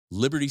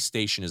Liberty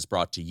Station is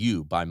brought to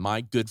you by my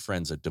good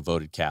friends at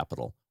Devoted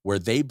Capital, where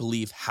they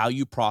believe how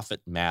you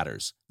profit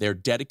matters. They're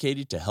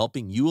dedicated to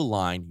helping you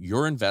align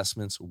your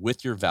investments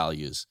with your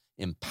values,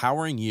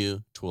 empowering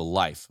you to a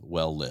life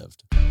well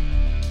lived.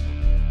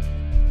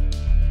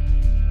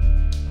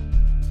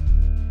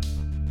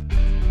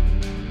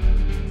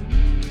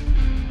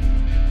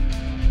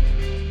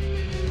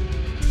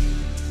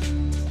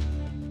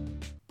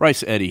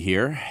 Bryce Eddy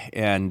here,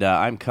 and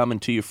I'm coming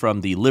to you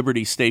from the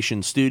Liberty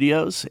Station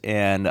studios,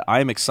 and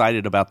I'm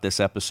excited about this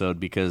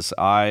episode because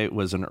I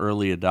was an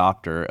early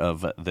adopter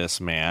of this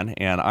man,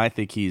 and I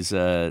think he's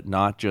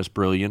not just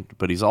brilliant,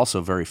 but he's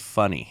also very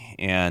funny,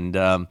 and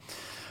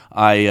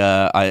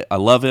I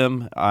love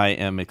him. I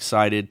am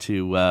excited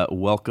to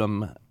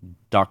welcome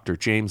Dr.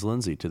 James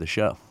Lindsay to the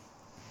show.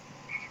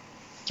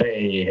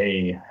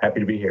 Hey,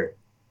 happy to be here.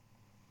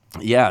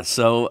 Yeah,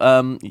 so,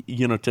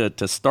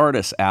 to start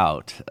us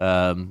out,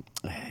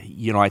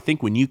 I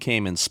think when you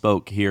came and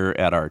spoke here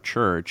at our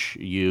church,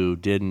 you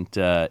didn't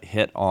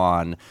hit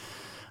on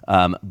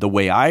the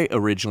way I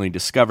originally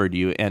discovered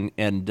you,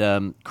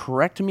 and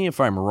correct me if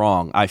I'm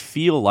wrong. I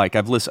feel like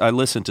I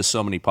listened to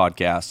so many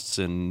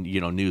podcasts and,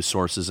 news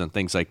sources and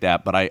things like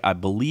that, but I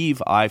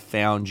believe I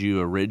found you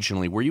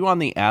originally. Were you on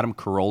the Adam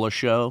Carolla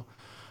show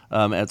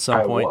at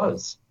some point? I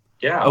was,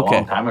 a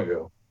long time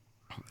ago.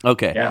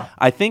 Okay. Yeah.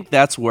 I think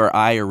that's where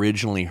I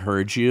originally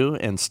heard you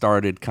and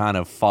started kind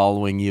of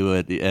following you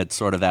at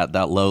sort of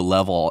that low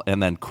level,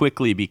 and then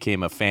quickly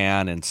became a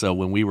fan. And so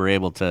when we were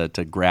able to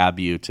grab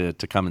you to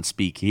come and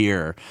speak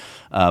here,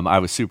 I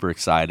was super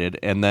excited.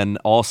 And then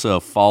also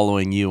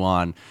following you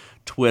on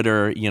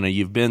Twitter,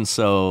 you've been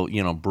so,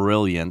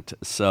 brilliant.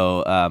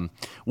 So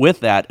with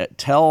that,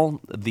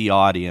 tell the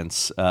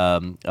audience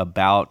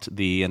about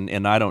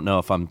and I don't know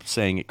if I'm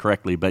saying it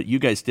correctly, but you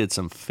guys did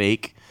some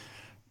fake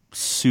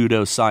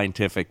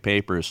pseudo-scientific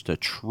papers to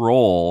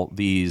troll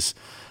these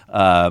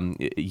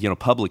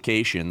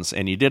publications,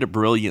 and you did it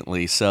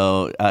brilliantly.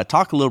 So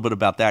talk a little bit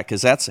about that,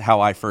 because that's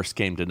how I first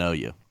came to know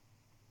you.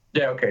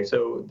 Yeah, okay.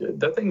 So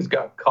the thing's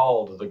got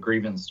called the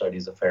Grievance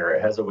Studies Affair.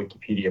 It has a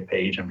Wikipedia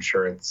page. I'm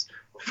sure it's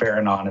fair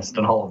and honest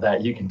and all of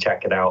that. You can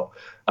check it out.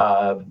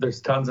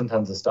 There's tons and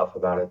tons of stuff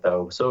about it,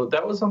 though. So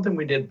that was something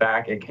we did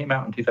back. It came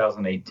out in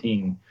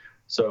 2018,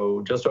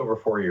 so just over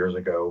 4 years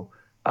ago.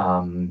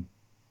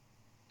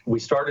 We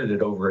started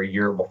it over a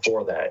year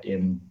before that,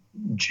 in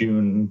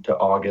June to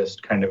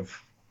August, kind of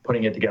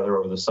putting it together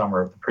over the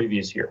summer of the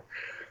previous year.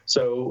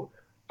 So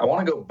I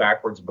want to go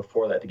backwards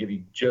before that to give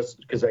you,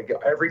 just because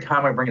every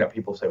time I bring it up,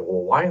 people say,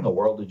 well, why in the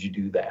world did you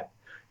do that?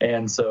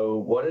 And so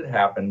what had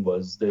happened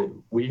was that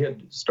we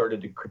had started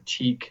to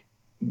critique,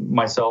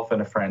 myself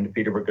and a friend,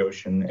 Peter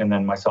Boghossian, and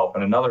then myself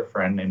and another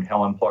friend named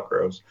Helen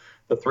Pluckrose.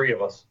 The three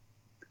of us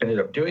ended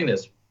up doing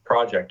this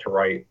project to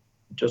write.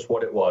 Just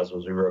what it was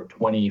we wrote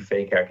 20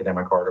 fake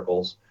academic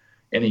articles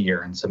in a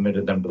year and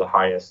submitted them to the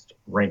highest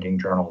ranking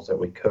journals that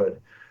we could.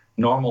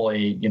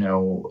 Normally,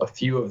 a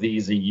few of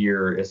these a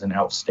year is an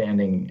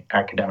outstanding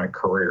academic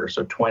career.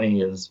 So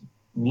 20 is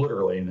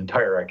literally an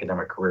entire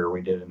academic career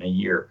we did in a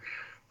year.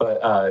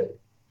 But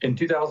in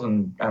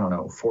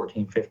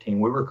 2014, 15,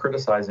 we were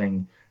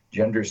criticizing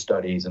gender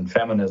studies and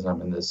feminism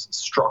and this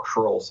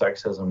structural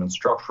sexism and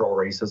structural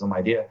racism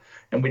idea.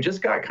 And we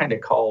just got kind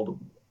of called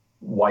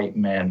white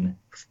men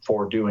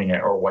for doing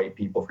it, or white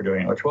people for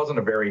doing it, which wasn't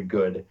a very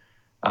good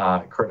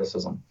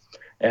criticism.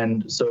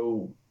 And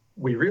so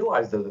we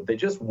realized that they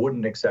just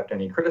wouldn't accept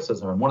any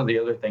criticism. And one of the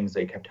other things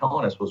they kept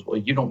telling us was, well,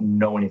 you don't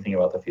know anything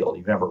about the field.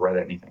 You've never read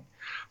anything.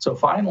 So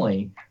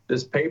finally,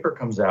 this paper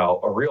comes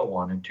out, a real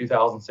one, in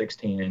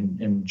 2016,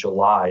 in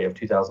July of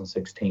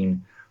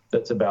 2016,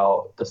 that's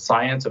about the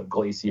science of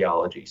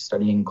glaciology,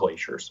 studying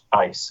glaciers,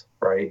 ice,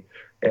 right?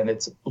 And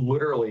it's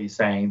literally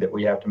saying that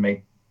we have to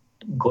make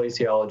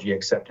glaciology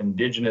accept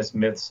indigenous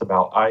myths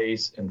about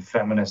ice and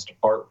feminist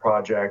art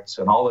projects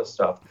and all this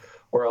stuff,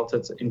 or else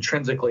it's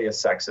intrinsically a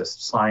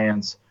sexist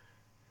science.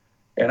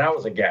 And I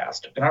was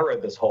aghast. And I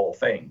read this whole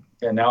thing.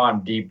 And now I'm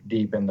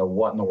deep into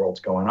what in the world's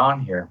going on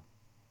here.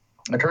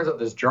 It turns out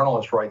this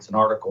journalist writes an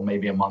article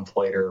maybe a month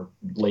later,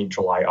 late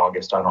July,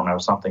 August, I don't know,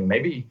 something.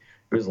 Maybe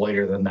it was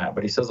later than that.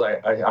 But he says,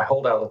 I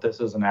hold out that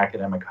this is an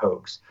academic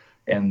hoax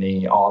and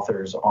the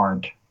authors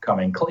aren't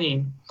coming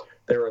clean.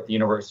 They're at the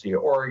University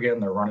of Oregon.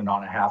 They're running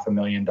on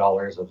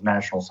 $500,000 of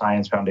National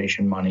Science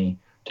Foundation money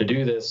to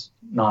do this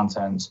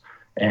nonsense.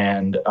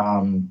 And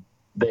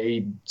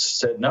they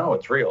said, no,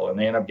 it's real. And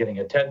they end up getting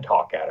a TED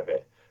Talk out of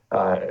it.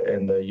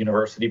 And the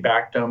university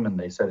backed them, and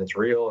they said it's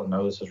real, and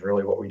no, this is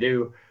really what we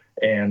do.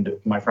 And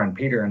my friend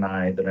Peter and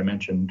I, that I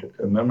mentioned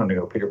a moment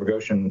ago, Peter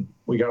Boghossian,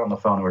 we got on the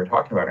phone and we were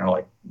talking about it, and we're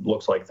like,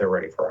 looks like they're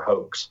ready for a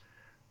hoax.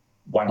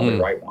 Why don't we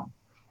write one?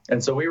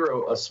 And so we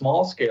wrote a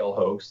small-scale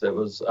hoax that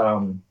was...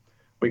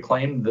 we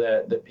claimed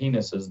that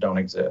penises don't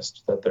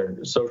exist, that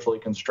they're socially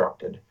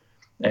constructed,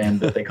 and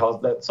that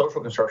that social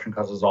construction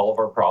causes all of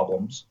our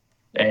problems.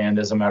 And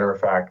as a matter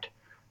of fact,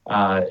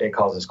 it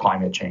causes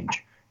climate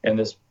change. And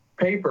this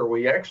paper,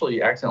 we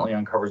actually accidentally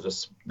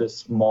uncovers this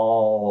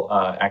small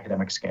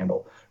academic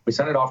scandal. We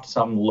sent it off to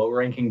some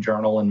low-ranking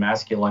journal in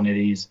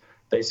Masculinities.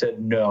 They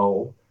said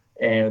no.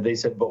 And they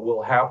said, but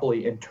we'll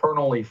happily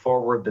internally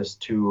forward this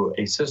to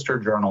a sister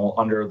journal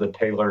under the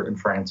Taylor and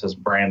Francis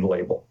brand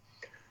label.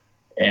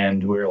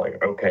 And we were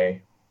like,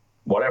 okay,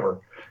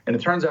 whatever. And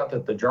it turns out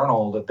that the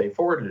journal that they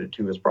forwarded it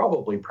to is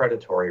probably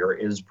predatory or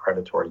is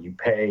predatory. You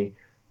pay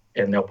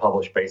and they'll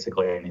publish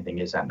basically anything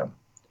you send them,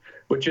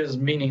 which is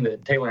meaning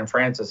that Taylor and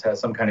Francis has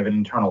some kind of an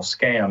internal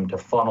scam to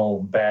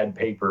funnel bad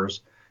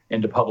papers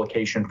into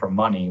publication for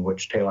money,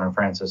 which Taylor and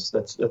Francis,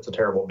 that's a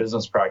terrible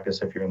business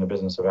practice if you're in the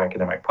business of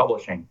academic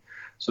publishing.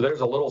 So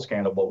there's a little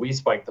scandal, but we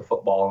spiked the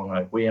football and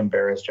like, we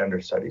embarrassed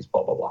gender studies,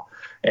 blah, blah, blah.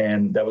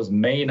 And that was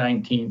May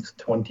 19th,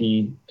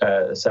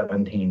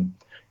 2017.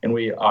 And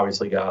we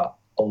obviously got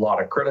a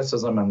lot of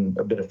criticism and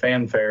a bit of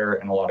fanfare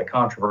and a lot of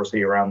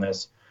controversy around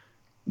this.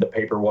 The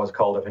paper was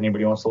called, if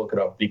anybody wants to look it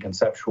up, The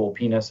Conceptual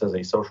Penis as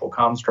a Social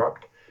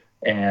Construct.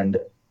 And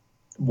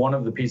one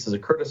of the pieces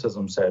of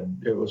criticism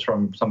said, it was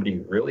from somebody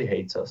who really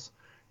hates us.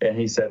 And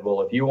he said,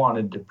 well, if you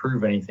wanted to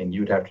prove anything,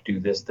 you'd have to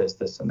do this, this,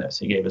 this, and this.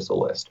 He gave us a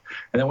list.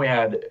 And then we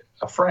had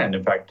a friend,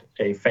 in fact,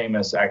 a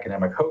famous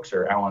academic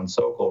hoaxer, Alan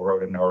Sokol,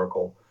 wrote an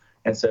article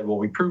and said, well,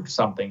 we proved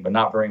something, but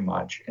not very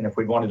much. And if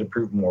we wanted to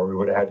prove more, we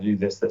would have had to do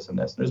this, this, and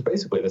this. And it was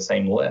basically the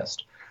same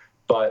list.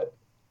 But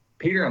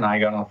Peter and I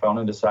got on the phone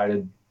and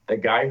decided the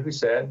guy who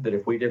said that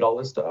if we did all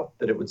this stuff,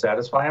 that it would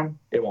satisfy him,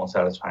 it won't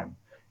satisfy him.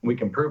 And we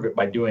can prove it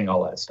by doing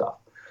all that stuff.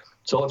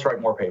 So let's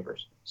write more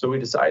papers. So we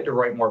decided to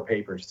write more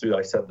papers through,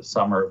 like I said, the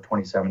summer of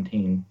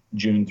 2017,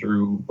 June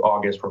through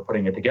August, we're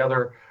putting it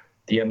together.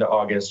 At the end of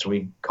August,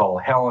 we call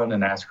Helen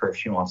and ask her if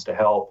she wants to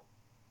help.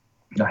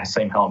 The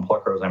same Helen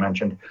Pluckrose I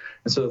mentioned.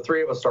 And so the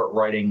three of us start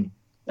writing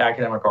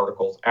academic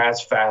articles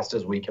as fast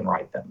as we can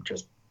write them,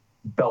 just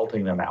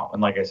belting them out.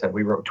 And like I said,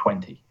 we wrote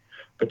 20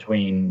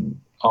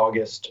 between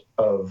August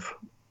of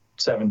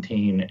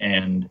 17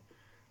 and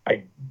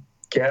I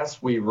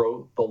guess we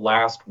wrote the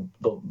last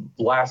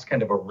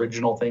kind of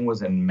original thing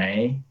was in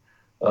May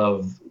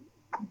of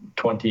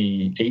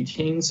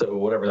 2018. So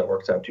whatever that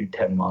works out to,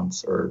 10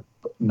 months or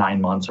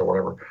 9 months or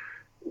whatever,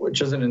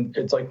 which isn't,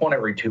 it's like one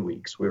every 2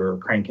 weeks. We were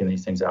cranking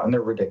these things out and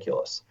they're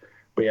ridiculous.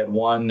 We had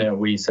one that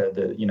we said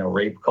that,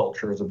 rape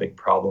culture is a big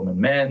problem in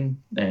men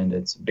and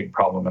it's a big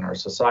problem in our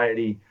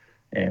society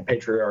and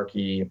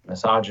patriarchy,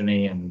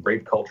 misogyny and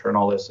rape culture and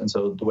all this. And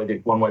so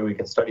one way we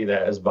could study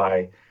that is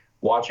by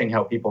watching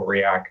how people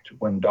react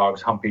when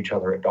dogs hump each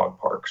other at dog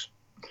parks.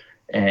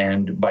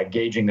 And by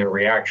gauging their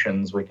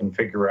reactions, we can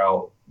figure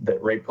out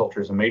that rape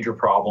culture is a major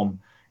problem.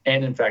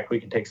 And in fact, we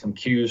can take some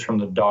cues from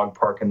the dog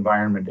park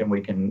environment and we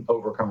can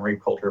overcome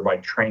rape culture by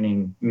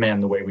training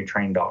men the way we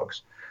train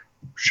dogs.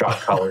 Shock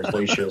collars,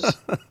 leashes,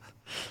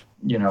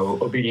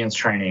 obedience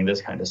training,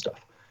 this kind of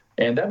stuff.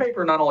 And that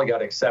paper not only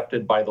got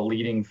accepted by the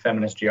leading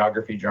feminist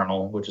geography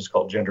journal, which is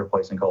called Gender,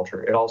 Place, and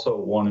Culture, it also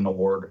won an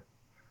award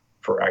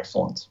for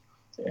excellence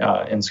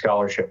in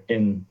scholarship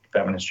in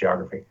feminist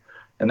geography.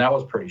 And that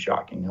was pretty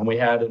shocking. And we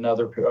had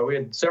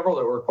several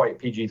that were quite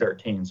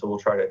PG-13, so we'll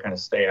try to kind of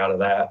stay out of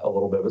that a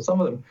little bit. But some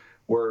of them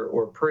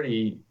were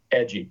pretty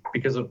edgy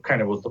because it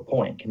kind of was the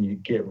point. Can you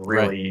get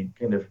really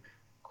kind of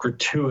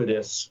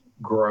gratuitous,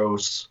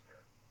 gross,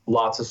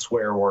 lots of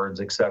swear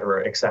words, et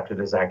cetera, accepted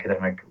as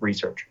academic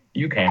research?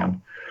 You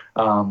can.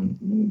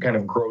 Kind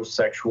of gross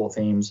sexual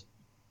themes,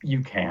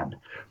 you can.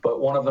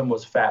 But one of them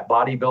was fat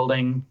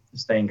bodybuilding,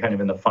 staying kind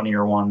of in the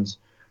funnier ones.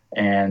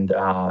 And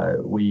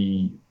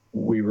we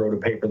wrote a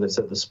paper that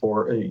said the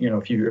sport,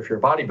 if you're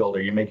a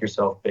bodybuilder, you make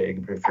yourself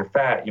big. But if you're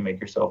fat, you make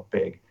yourself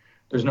big.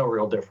 There's no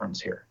real difference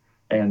here.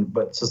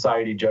 But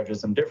society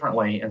judges them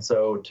differently. And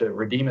so to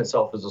redeem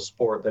itself as a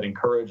sport that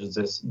encourages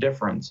this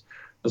difference,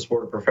 the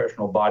sport of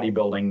professional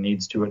bodybuilding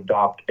needs to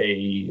adopt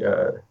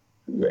a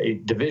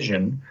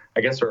division.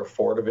 I guess there are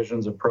 4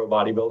 divisions of pro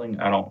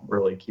bodybuilding. I don't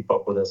really keep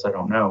up with this. I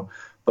don't know.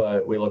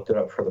 But we looked it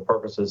up for the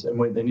purposes. And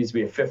there needs to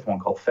be a 5th one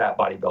called fat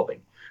bodybuilding.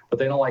 But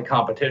they don't like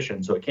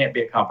competition, so it can't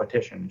be a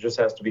competition. It just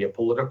has to be a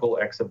political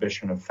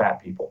exhibition of fat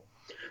people.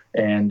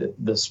 And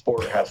the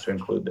sport has to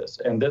include this.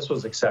 And this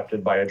was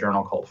accepted by a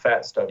journal called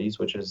Fat Studies,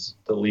 which is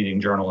the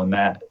leading journal in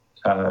that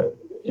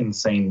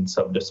insane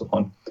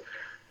subdiscipline.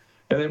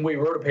 And then we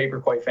wrote a paper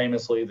quite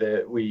famously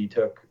that we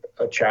took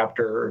a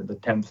chapter, the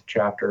 10th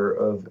chapter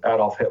of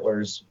Adolf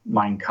Hitler's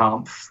Mein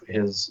Kampf,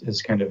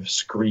 his kind of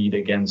screed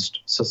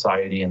against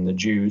society and the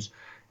Jews.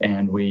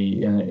 And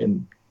we,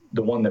 in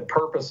the one that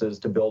purposes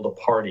to build a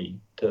party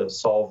to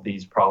solve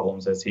these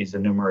problems as he's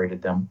enumerated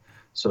them.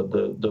 So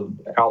the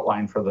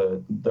outline for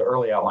the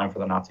early outline for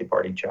the Nazi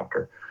Party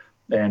chapter.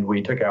 And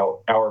we took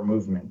out our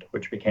movement,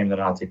 which became the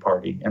Nazi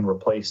Party, and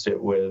replaced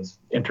it with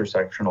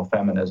intersectional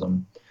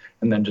feminism,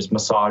 and then just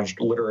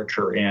massaged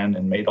literature in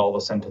and made all the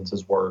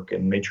sentences work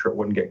and made sure it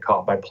wouldn't get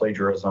caught by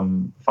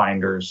plagiarism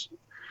finders.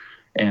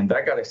 And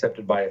that got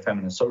accepted by a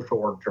feminist social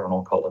work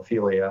journal called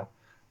Ophelia.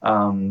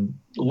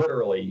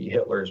 Literally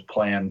Hitler's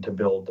plan to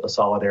build a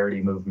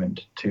solidarity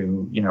movement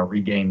to,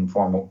 regain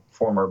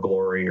former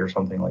glory or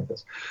something like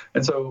this.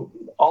 And so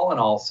all in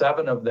all,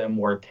 7 of them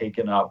were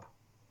taken up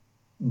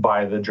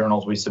by the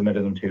journals we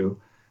submitted them to.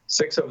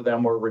 6 of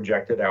them were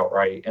rejected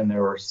outright, and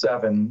there were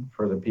 7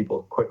 for the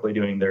people quickly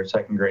doing their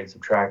second grade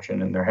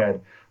subtraction in their head.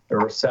 There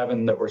were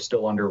 7 that were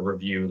still under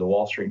review. The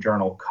Wall Street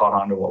Journal caught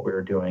on to what we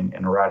were doing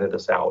and ratted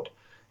us out,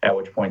 at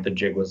which point the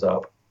jig was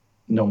up.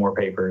 No more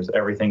papers.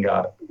 Everything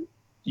got,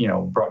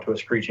 brought to a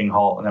screeching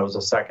halt, and that was the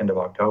 2nd of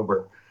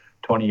October,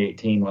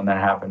 2018 when that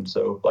happened.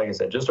 So like I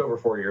said, just over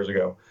 4 years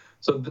ago.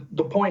 So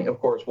the point, of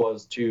course,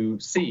 was to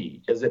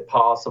see, is it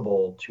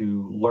possible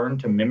to learn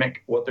to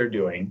mimic what they're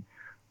doing,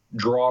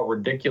 draw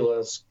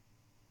ridiculous,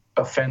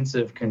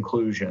 offensive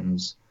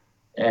conclusions,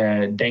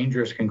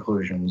 dangerous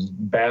conclusions,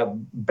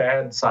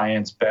 bad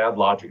science, bad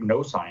logic,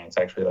 no science,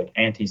 actually, like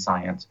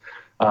anti-science,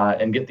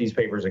 and get these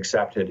papers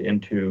accepted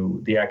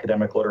into the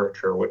academic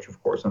literature, which, of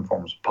course,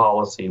 informs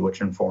policy, which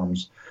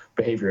informs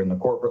behavior in the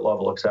corporate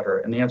level, et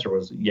cetera. And the answer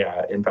was,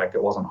 yeah. In fact,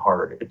 it wasn't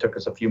hard. It took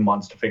us a few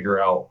months to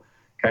figure out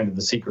kind of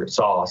the secret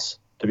sauce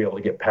to be able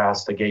to get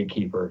past the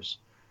gatekeepers,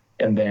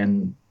 and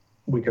then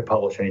we could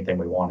publish anything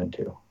we wanted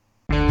to.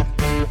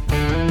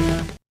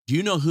 Do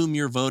you know whom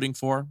you're voting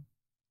for?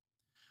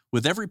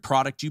 With every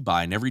product you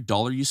buy and every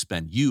dollar you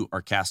spend, you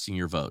are casting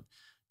your vote.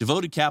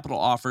 Devoted Capital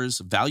offers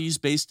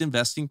values-based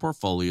investing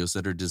portfolios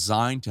that are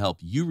designed to help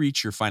you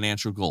reach your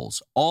financial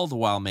goals, all the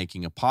while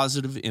making a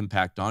positive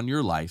impact on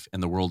your life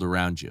and the world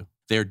around you.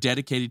 They are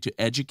dedicated to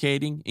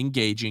educating,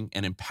 engaging,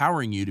 and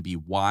empowering you to be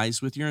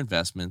wise with your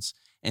investments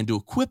and to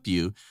equip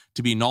you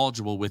to be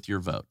knowledgeable with your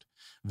vote.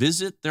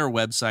 Visit their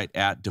website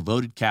at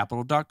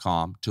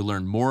devotedcapital.com to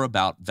learn more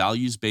about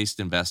values-based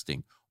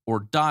investing, or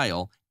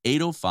dial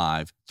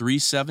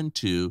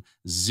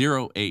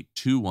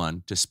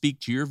 805-372-0821 to speak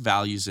to your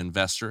values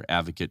investor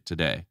advocate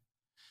today.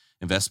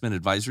 Investment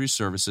advisory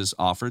services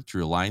offered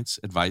through Alliance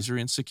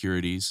Advisory and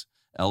Securities,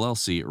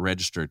 LLC, a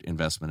registered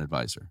investment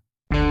advisor.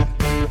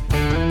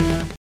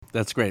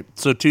 That's great.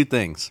 So 2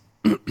 things.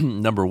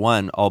 Number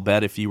 1, I'll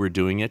bet if you were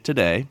doing it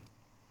today,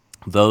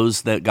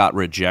 those that got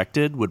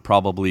rejected would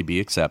probably be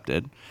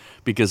accepted,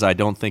 because I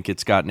don't think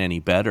it's gotten any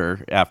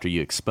better after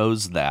you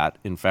expose that.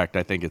 In fact,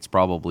 I think it's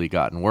probably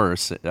gotten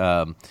worse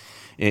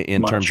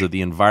in terms of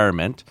the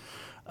environment.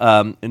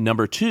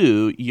 Number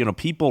 2,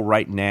 people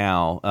right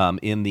now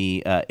in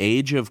the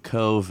age of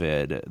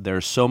COVID,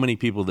 there's so many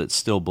people that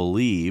still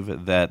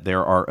believe that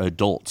there are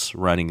adults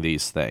running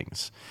these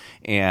things.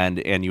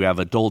 And you have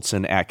adults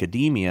in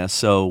academia,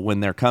 so when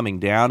they're coming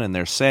down and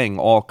they're saying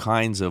all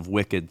kinds of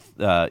wicked,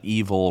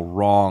 evil,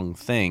 wrong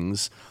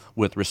things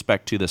with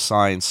respect to the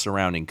science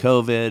surrounding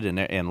COVID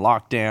and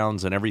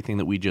lockdowns and everything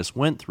that we just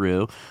went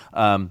through,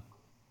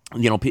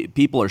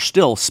 people are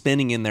still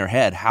spinning in their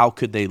head, how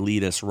could they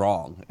lead us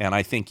wrong? And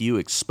I think you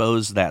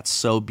exposed that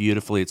so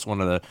beautifully. It's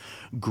one of the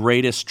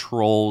greatest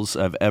trolls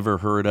I've ever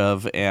heard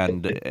of,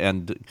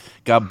 and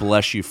God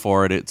bless you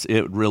for it.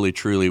 It really,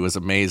 truly was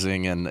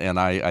amazing, and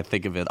I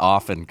think of it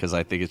often because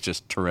I think it's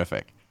just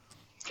terrific.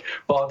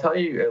 Well, I'll tell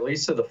you, at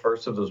least to the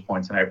first of those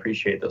points, and I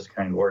appreciate those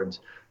kind words,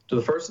 to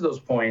the first of those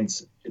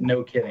points,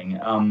 no kidding.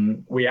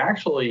 We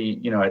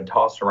actually, had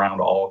tossed around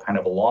all kind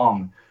of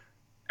along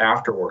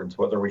afterwards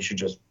whether we should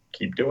just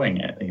keep doing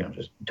it,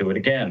 just do it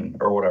again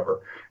or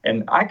whatever.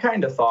 And I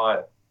kind of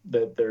thought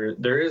that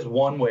there is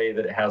one way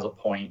that it has a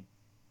point,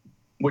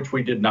 which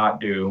we did not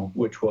do,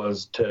 which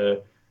was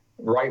to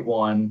write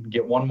one,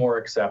 get one more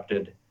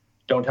accepted,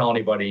 don't tell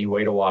anybody,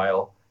 wait a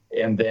while,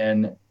 and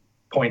then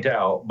point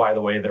out, by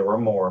the way, there were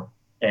more,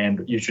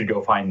 and you should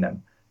go find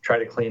them. Try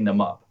to clean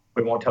them up.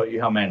 We won't tell you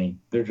how many.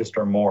 There just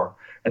are more.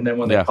 And then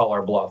when they call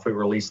our bluff, we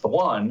release the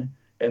one,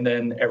 and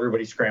then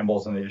everybody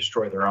scrambles and they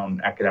destroy their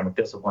own academic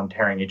discipline,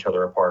 tearing each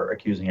other apart,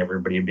 accusing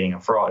everybody of being a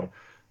fraud.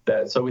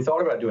 So we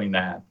thought about doing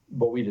that,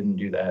 but we didn't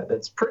do that.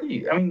 That's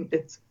pretty,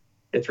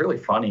 it's really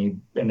funny,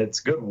 and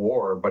it's good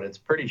war, but it's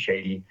pretty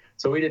shady.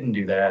 So we didn't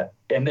do that.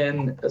 And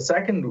then the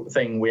second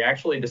thing, we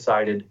actually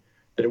decided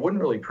that it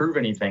wouldn't really prove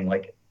anything.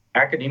 Like,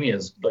 academia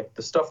is, like,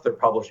 the stuff they're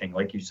publishing,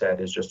 like you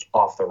said, is just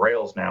off the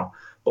rails now.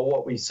 But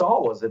what we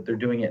saw was that they're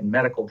doing it in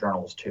medical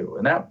journals too.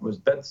 And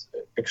that's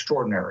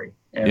extraordinary.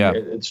 And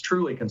it's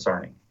truly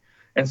concerning.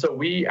 And so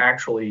we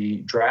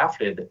actually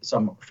drafted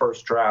some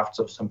first drafts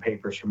of some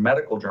papers from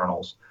medical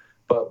journals,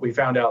 but we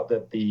found out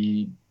that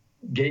the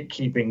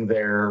gatekeeping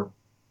there,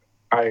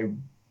 I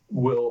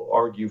will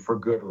argue for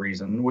good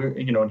reason. We,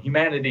 in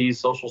humanities,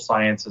 social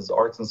sciences,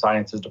 arts and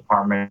sciences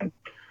department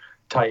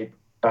type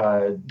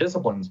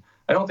disciplines,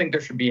 I don't think there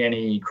should be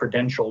any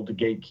credentialed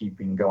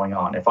gatekeeping going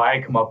on. If I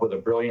come up with a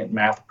brilliant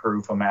math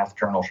proof, a math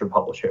journal should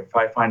publish it. If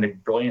I find a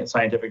brilliant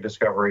scientific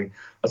discovery,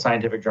 a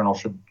scientific journal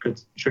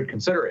should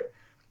consider it.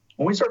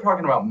 When we start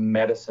talking about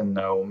medicine,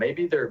 though,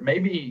 maybe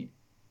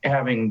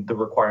having the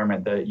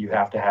requirement that you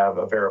have to have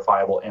a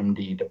verifiable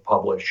MD to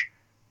publish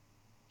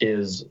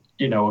is,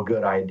 a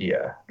good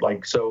idea.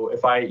 Like, so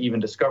if I even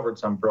discovered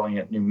some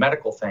brilliant new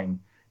medical thing,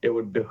 it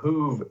would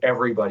behoove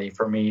everybody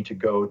for me to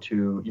go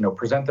to,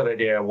 present that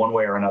idea one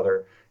way or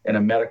another in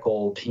a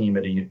medical team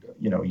at a,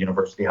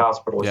 university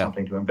hospital or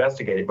something to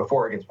investigate it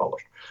before it gets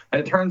published. And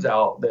it turns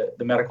out that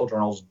the medical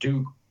journals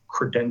do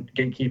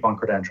gatekeep on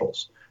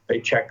credentials.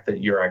 They check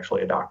that you're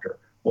actually a doctor.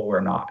 Well,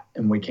 we're not,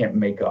 and we can't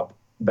make up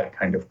that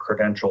kind of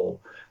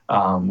credential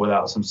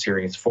without some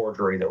serious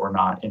forgery that we're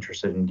not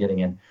interested in getting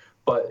in.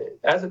 But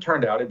as it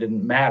turned out, it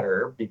didn't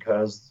matter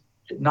because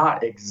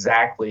not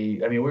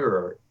exactly, I mean, we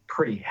were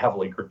pretty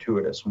heavily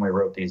gratuitous when we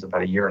wrote these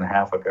about a year and a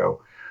half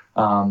ago.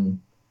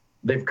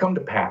 They've come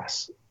to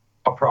pass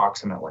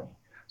approximately.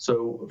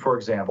 So, for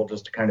example,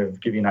 just to kind of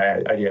give you an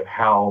idea of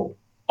how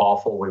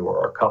awful we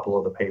were, a couple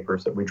of the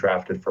papers that we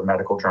drafted for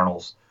medical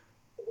journals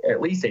at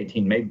least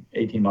 18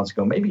 months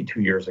ago, maybe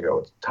 2 years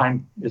ago.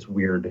 Time is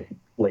weird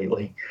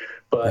lately.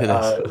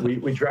 But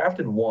we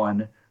drafted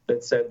one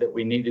that said that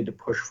we needed to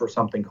push for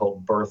something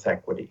called birth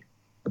equity,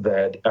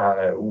 that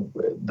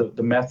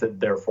the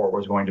method, therefore,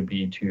 was going to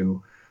be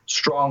to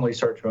strongly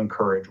start to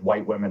encourage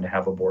white women to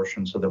have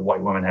abortions so that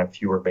white women have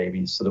fewer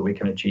babies so that we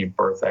can achieve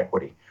birth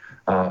equity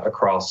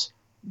across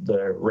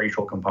the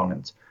racial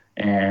components.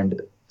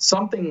 And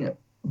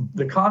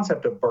the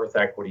concept of birth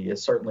equity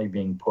is certainly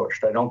being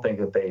pushed. I don't think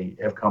that they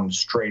have come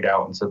straight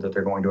out and said that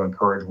they're going to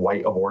encourage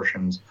white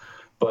abortions.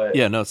 But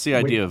yeah, no, it's the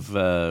idea of,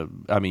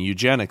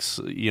 eugenics,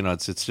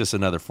 it's just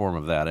another form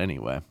of that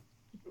anyway.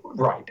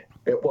 Right.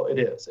 It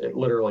is. It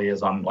literally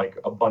is on like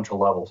a bunch of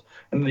levels.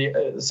 And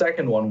the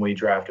second one we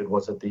drafted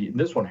was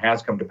this one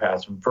has come to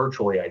pass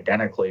virtually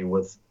identically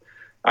with,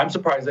 I'm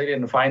surprised they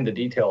didn't find the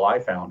detail I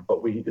found,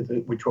 but we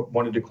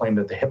wanted to claim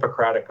that the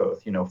Hippocratic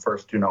Oath,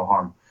 first do no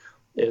harm,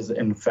 is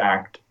in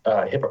fact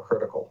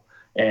hypocritical.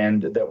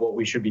 And that what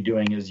we should be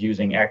doing is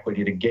using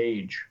equity to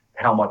gauge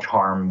how much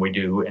harm we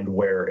do and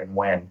where and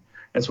when.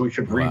 And so we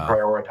should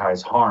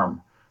reprioritize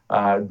harm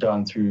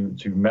done through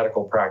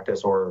medical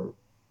practice or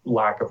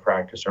lack of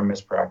practice or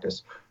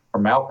mispractice or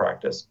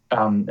malpractice.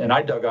 And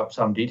I dug up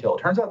some detail.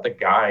 It turns out the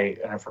guy,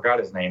 and I forgot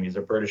his name, he's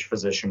a British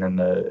physician in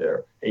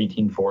the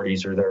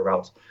 1840s or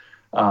thereabouts,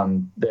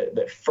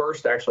 that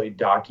first actually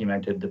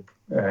documented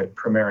the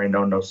primary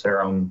non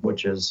nocere,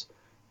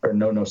 or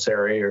non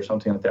nocere or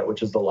something like that,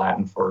 which is the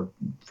Latin for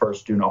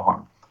first do no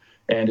harm.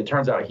 And it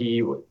turns out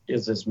he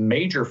is this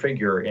major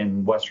figure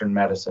in Western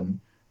medicine.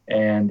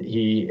 And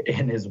he,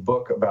 in his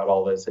book about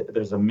all this,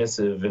 there's a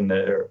missive in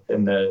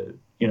the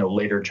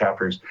later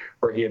chapters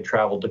where he had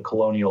traveled to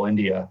colonial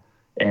India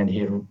and he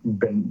had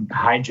been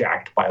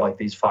hijacked by like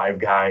these 5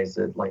 guys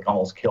that like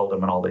almost killed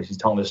him and all this. He's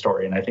telling this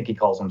story, and I think he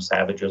calls them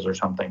savages or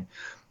something.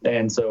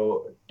 And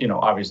so,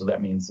 obviously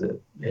that means that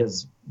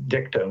his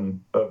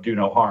dictum of do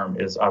no harm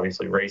is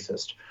obviously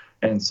racist.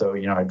 And so,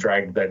 I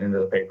dragged that into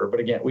the paper. But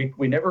again,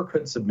 we never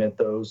could submit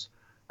those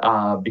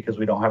because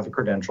we don't have the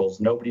credentials.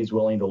 Nobody's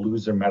willing to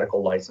lose their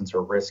medical license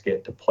or risk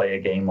it to play a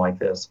game like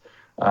this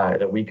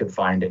that we could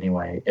find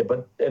anyway.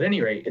 But at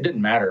any rate, it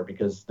didn't matter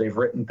because they've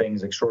written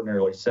things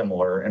extraordinarily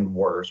similar and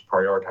worse,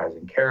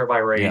 prioritizing care by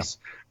race.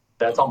 Yeah.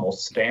 That's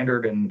almost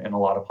standard in a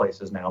lot of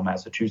places now.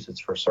 Massachusetts,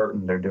 for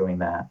certain, they're doing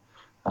that.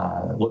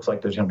 It looks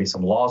like there's going to be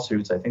some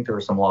lawsuits. I think there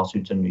were some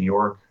lawsuits in New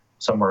York.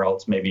 Somewhere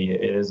else, maybe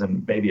it is,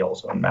 and maybe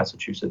also in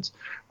Massachusetts,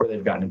 where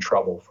they've gotten in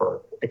trouble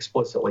for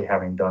explicitly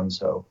having done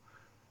so.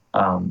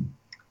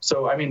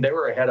 They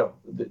were ahead of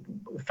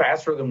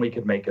faster than we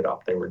could make it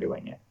up. They were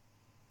doing it.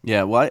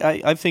 Yeah, well,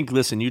 I think,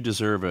 listen, you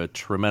deserve a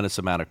tremendous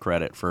amount of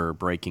credit for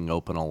breaking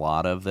open a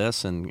lot of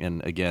this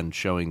and again,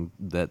 showing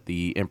that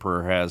the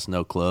emperor has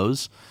no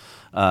clothes,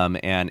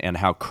 and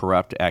how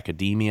corrupt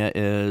academia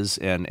is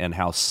and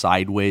how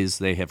sideways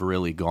they have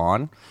really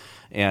gone.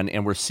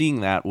 And we're seeing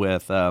that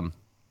with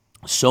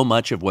so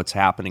much of what's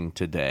happening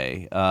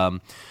today.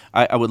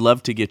 I would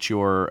love to get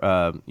your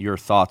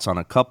thoughts on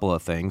a couple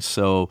of things.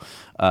 So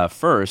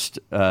first,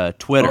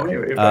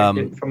 Twitter.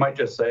 If I might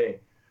just say,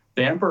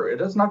 the emperor, it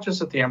is not just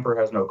that the emperor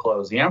has no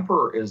clothes. The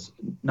emperor is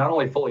not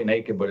only fully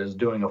naked, but is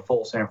doing a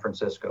full San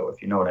Francisco,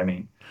 if you know what I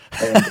mean.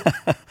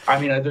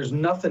 And there's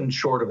nothing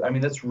short of,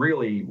 that's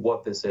really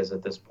what this is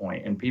at this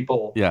point. And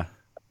people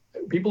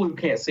who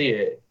can't see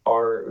it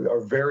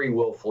are very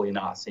willfully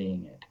not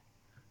seeing it.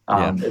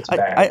 It's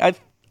bad.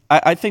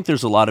 I think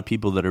there's a lot of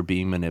people that are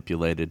being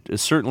manipulated.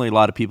 There's certainly a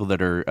lot of people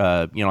that are,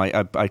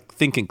 I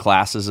think in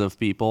classes of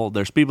people.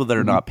 There's people that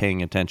are not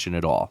paying attention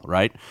at all,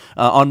 right?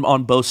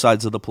 On both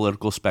sides of the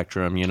political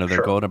spectrum,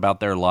 they're going about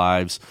their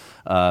lives.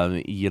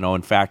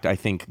 In fact, I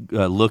think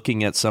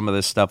looking at some of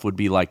this stuff would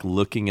be like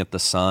looking at the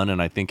sun,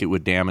 and I think it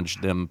would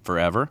damage them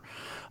forever.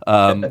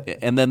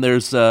 And then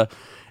there's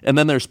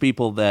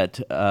people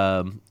that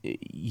are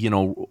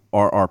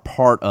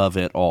part of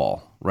it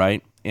all,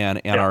 right?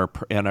 And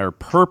are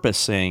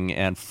purposing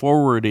and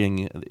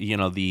forwarding,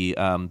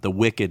 the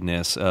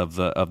wickedness of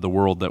the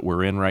world that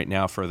we're in right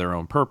now for their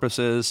own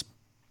purposes.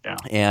 Yeah.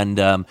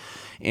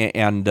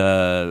 And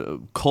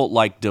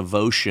cult-like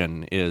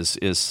devotion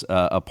is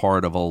a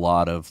part of a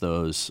lot of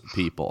those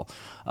people.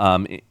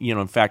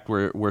 In fact,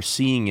 we're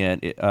seeing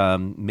it.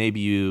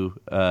 Maybe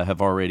you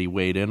have already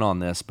weighed in on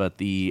this, but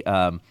the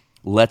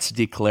Let's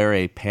Declare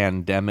a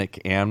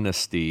Pandemic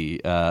Amnesty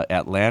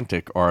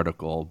Atlantic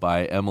article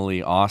by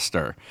Emily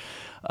Oster.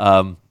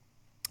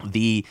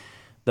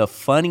 The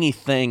funny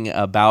thing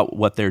about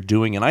what they're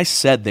doing, and I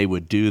said they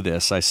would do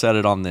this, I said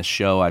it on this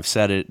show, I've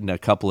said it in a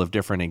couple of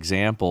different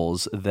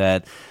examples,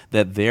 that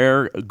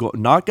they're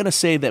not going to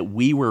say that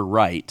we were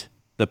right,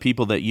 the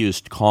people that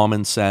used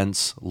common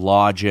sense,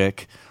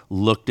 logic,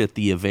 looked at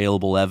the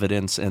available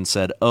evidence and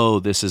said, oh,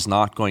 this is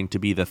not going to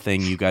be the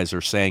thing you guys are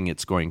saying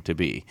it's going to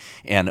be.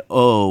 And,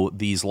 oh,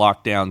 these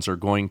lockdowns are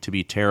going to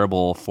be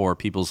terrible for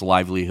people's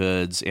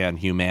livelihoods and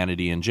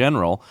humanity in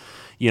general.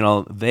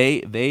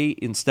 They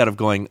instead of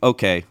going,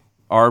 okay,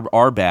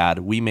 our bad,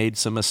 we made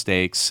some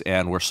mistakes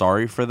and we're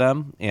sorry for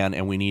them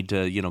and we need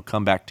to,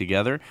 come back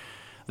together.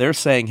 They're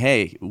saying,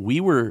 hey,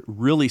 we were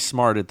really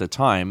smart at the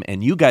time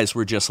and you guys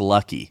were just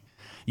lucky.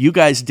 You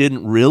guys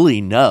didn't really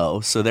know,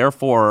 so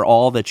therefore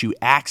all that you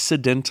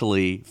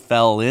accidentally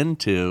fell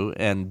into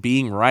and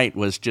being right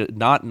was just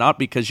not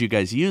because you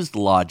guys used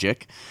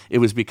logic, it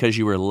was because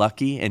you were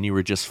lucky and you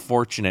were just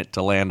fortunate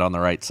to land on the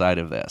right side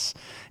of this.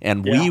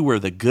 And we were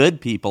the good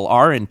people.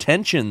 Our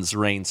intentions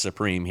reign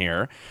supreme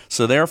here,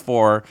 so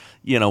therefore,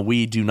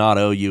 we do not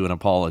owe you an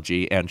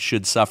apology and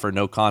should suffer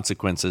no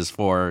consequences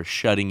for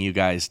shutting you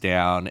guys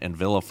down and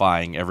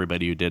vilifying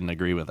everybody who didn't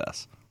agree with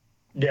us.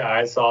 Yeah,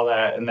 I saw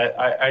that, and that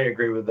I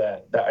agree with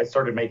that. That I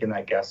started making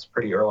that guess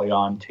pretty early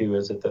on too.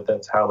 Is it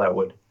that's how that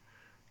would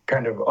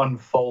kind of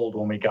unfold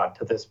when we got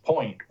to this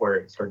point where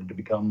it started to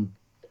become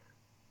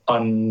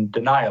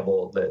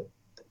undeniable that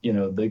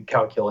the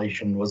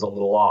calculation was a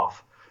little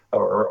off,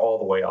 or all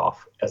the way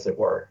off, as it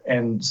were.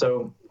 And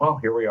so, well,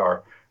 here we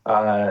are.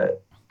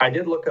 I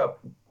did look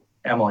up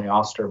Emily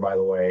Oster, by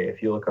the way.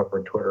 If you look up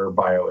her Twitter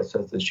bio, it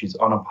says that she's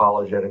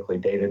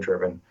unapologetically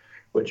data-driven,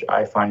 which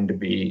I find to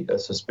be a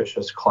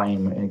suspicious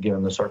claim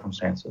given the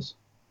circumstances.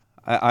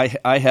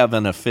 I have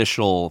an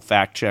official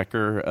fact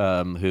checker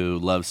who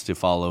loves to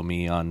follow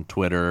me on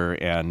Twitter,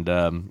 and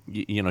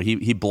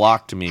he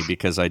blocked me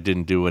because I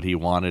didn't do what he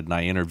wanted, and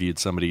I interviewed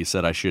somebody he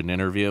said I shouldn't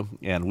interview,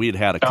 and we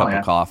had a cup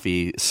of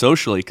coffee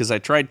socially because I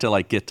tried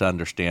to get to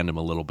understand him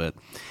a little bit,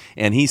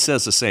 and he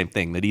says the same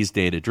thing, that he's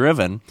data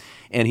driven,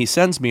 and he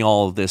sends me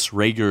all of this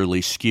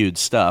regularly skewed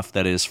stuff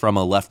that is from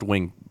a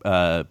left-wing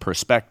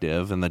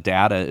perspective, and the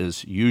data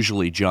is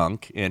usually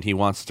junk, and he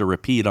wants to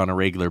repeat on a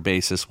regular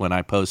basis when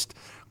I post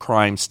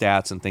crime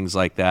stats and things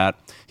like that.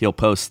 He'll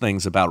post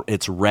things about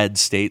it's red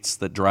states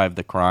that drive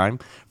the crime,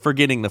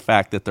 forgetting the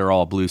fact that they're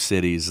all blue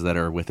cities that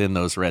are within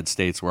those red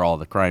states where all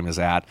the crime is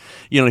at.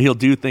 He'll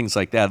do things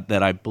like that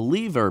I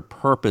believe are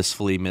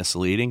purposefully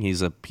misleading.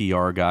 He's a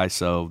PR guy,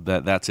 so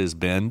that's his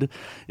bend,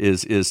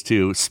 is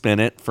to spin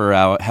it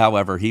for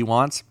however he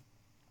wants.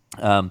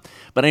 But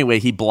anyway,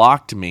 he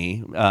blocked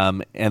me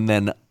and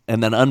then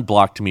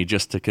unblocked me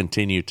just to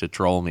continue to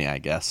troll me, I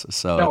guess.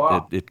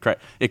 So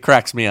it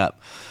cracks me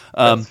up.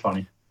 That's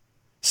funny.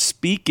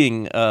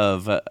 Speaking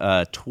of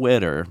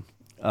Twitter,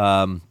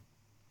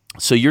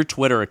 so your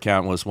Twitter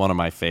account was one of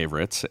my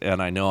favorites,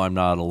 and I know I'm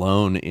not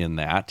alone in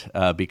that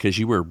because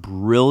you were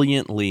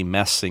brilliantly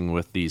messing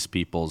with these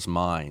people's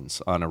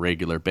minds on a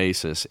regular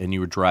basis, and you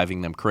were driving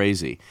them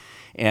crazy.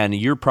 And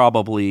you're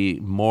probably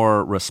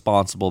more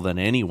responsible than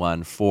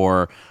anyone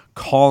for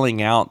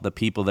calling out the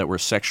people that were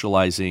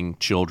sexualizing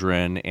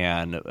children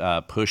and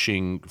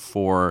pushing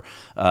for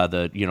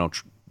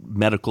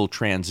medical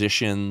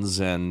transitions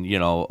and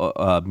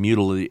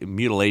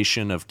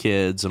mutilation of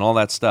kids and all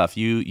that stuff.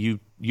 You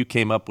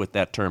came up with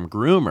that term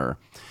groomer,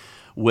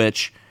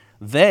 which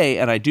they,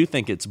 and I do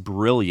think it's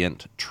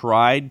brilliant,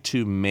 tried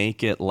to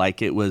make it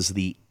like it was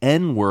the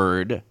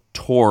N-word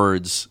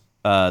towards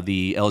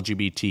the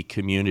LGBT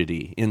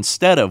community,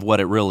 instead of what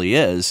it really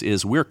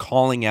is we're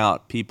calling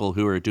out people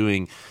who are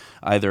doing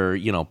either,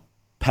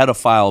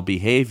 pedophile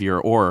behavior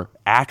or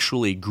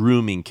actually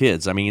grooming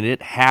kids. I mean,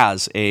 it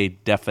has a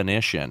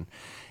definition.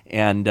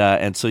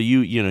 And so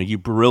you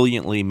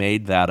brilliantly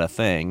made that a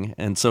thing.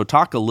 And so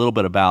talk a little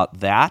bit about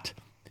that,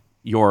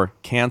 your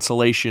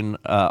cancellation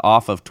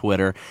off of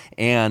Twitter,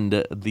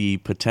 and the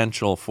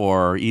potential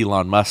for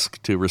Elon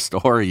Musk to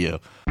restore you.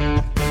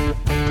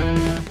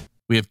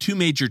 We have two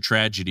major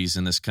tragedies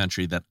in this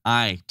country that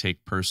I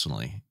take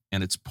personally,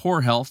 and it's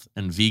poor health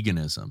and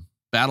veganism.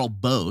 Battle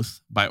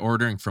both by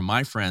ordering from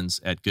my friends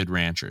at Good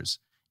Ranchers.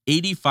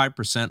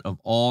 85% of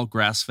all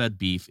grass-fed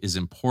beef is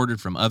imported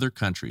from other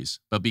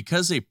countries, but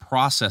because they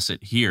process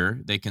it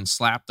here, they can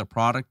slap the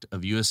product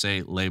of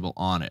USA label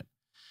on it.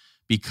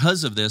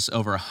 Because of this,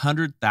 over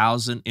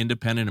 100,000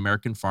 independent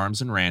American farms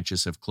and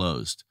ranches have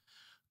closed.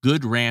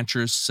 Good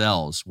Ranchers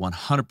sells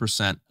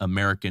 100%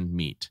 American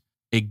meat.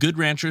 A Good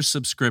Ranchers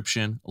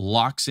subscription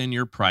locks in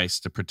your price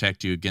to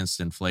protect you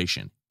against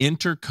inflation.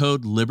 Enter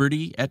code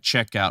LIBERTY at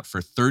checkout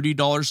for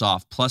 $30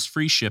 off plus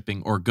free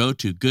shipping, or go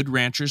to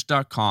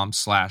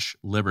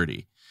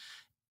goodranchers.com/liberty.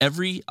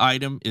 Every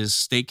item is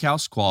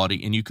steakhouse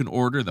quality, and you can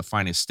order the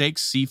finest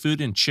steaks, seafood,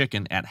 and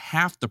chicken at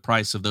half the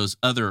price of those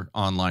other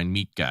online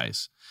meat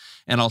guys.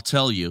 And I'll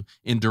tell you,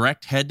 in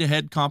direct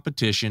head-to-head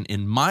competition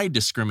in my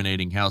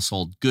discriminating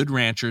household, Good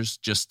Ranchers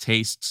just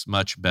tastes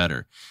much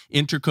better.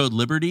 Enter code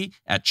LIBERTY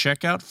at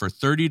checkout for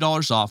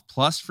 $30 off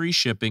plus free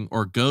shipping,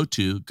 or go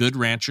to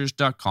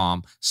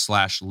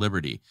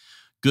goodranchers.com/liberty.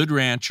 Good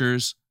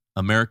Ranchers,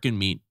 American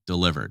meat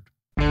delivered.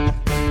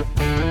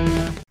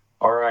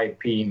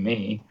 R.I.P.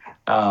 me.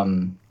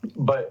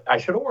 But I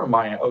should have worn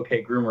my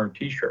OK Groomer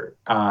t-shirt.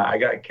 I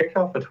got kicked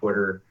off of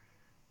Twitter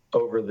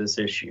over this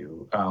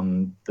issue.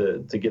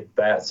 To get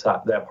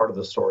that part of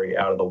the story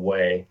out of the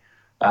way,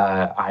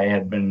 I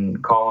had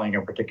been calling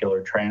a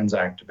particular trans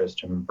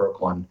activist in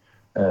Brooklyn.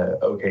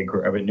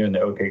 I've been doing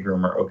the OK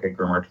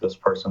Groomer to this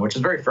person, which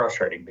is very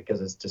frustrating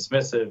because it's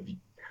dismissive.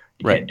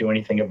 You can't do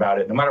anything about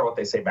it. No matter what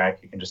they say back,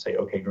 you can just say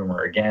OK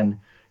Groomer again.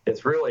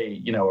 It's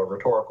really, a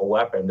rhetorical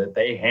weapon that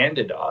they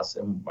handed us,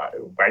 and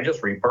I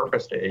just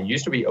repurposed it. It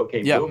used to be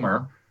OK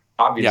Boomer,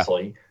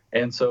 obviously,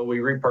 and so we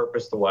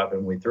repurposed the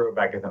weapon. We threw it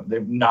back at them.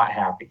 They're not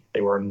happy.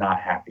 They were not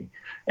happy,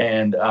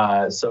 and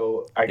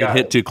so it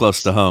hit too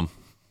close to home.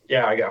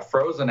 Yeah, I got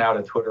frozen out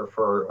of Twitter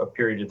for a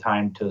period of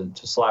time to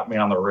slap me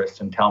on the wrist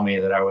and tell me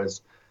that I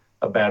was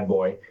a bad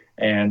boy.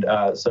 And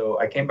so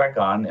I came back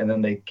on, and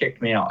then they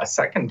kicked me out a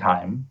second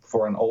time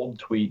for an old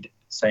tweet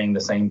saying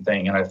the same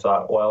thing. And I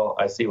thought, well,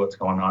 I see what's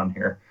going on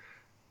here.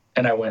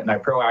 And I went and I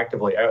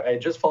proactively, I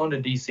had just flown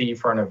to DC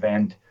for an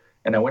event,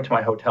 and I went to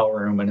my hotel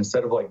room, and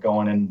instead of like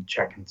going and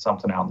checking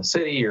something out in the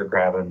city or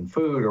grabbing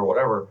food or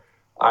whatever,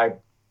 I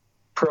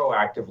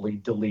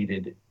proactively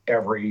deleted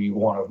every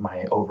one of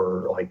my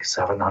over like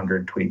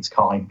 700 tweets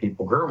calling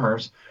people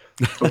groomers,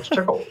 which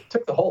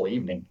took the whole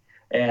evening.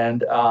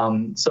 And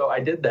so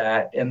I did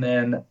that. And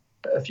then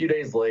a few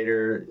days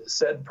later,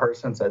 said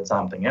person said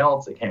something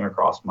else. It came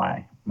across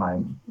my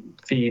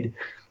feed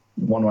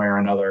one way or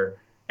another.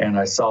 And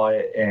I saw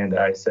it and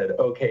I said,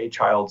 okay,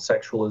 child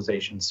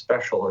sexualization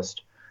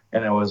specialist.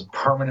 And I was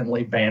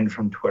permanently banned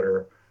from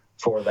Twitter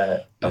for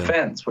that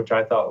offense, which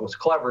I thought was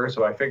clever.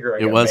 So I figure I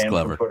got banned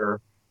from Twitter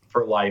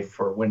for life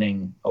for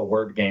winning a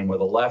word game with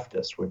a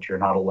leftist, which you're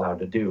not allowed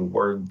to do.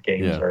 Word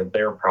games are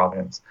their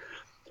province.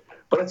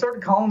 But I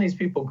started calling these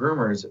people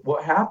groomers.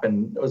 What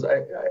happened was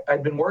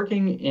I'd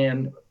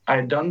been I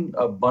had done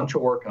a bunch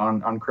of work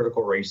on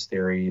critical race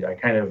theory. I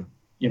kind of,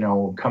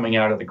 coming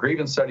out of the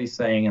grievance studies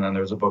thing, and then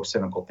there's a book,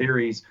 Cynical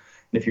Theories.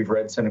 And if you've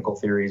read Cynical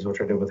Theories,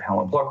 which I did with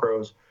Helen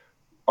Pluckrose,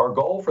 our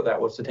goal for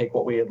that was to take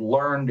what we had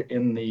learned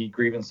in the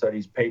grievance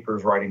studies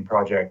papers writing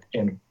project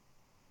and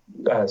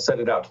set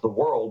it out to the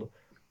world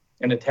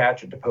and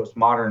attach it to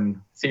postmodern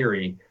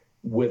theory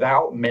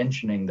without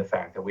mentioning the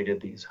fact that we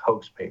did these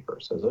hoax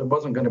papers. So it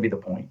wasn't going to be the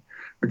point.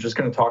 We're just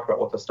going to talk about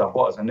what the stuff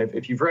was. And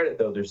if you've read it,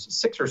 though, there's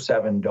 6 or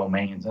 7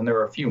 domains, and there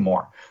are a few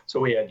more. So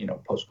we had,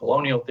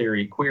 post-colonial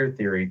theory, queer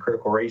theory,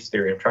 critical race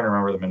theory. I'm trying to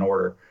remember them in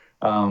order.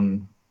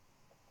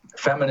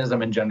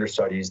 Feminism and gender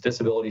studies,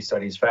 disability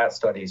studies, fat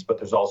studies, but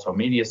there's also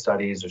media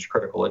studies, there's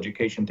critical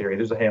education theory,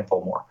 there's a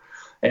handful more.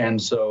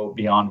 And so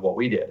beyond what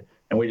we did.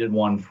 And we did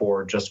one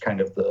for just kind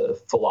of the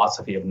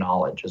philosophy of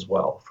knowledge as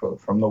well,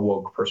 from the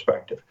woke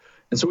perspective.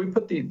 And so we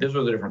put these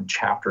were the different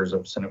chapters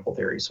of cynical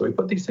theory. So we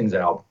put these things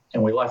out,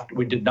 and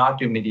we did not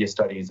do media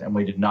studies, and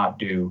we did not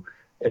do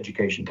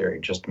education theory,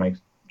 just to make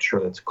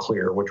sure that's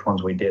clear which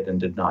ones we did and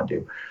did not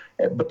do.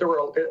 But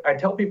I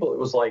tell people it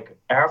was like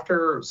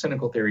after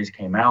Cynical Theories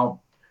came out,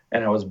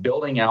 and I was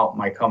building out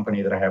my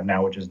company that I have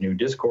now, which is New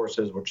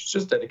Discourses, which is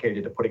just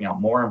dedicated to putting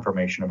out more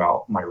information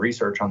about my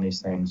research on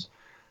these things.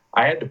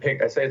 I had to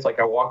pick, I say it's like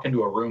I walked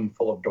into a room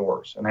full of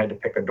doors, and I had to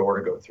pick a door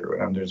to go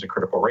through. And there's a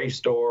critical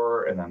race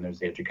door, and then there's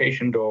the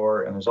education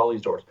door, and there's all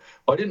these doors.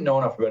 Well, I didn't know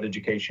enough about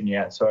education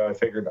yet, so I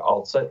figured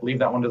I'll leave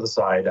that one to the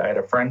side. I had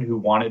a friend who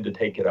wanted to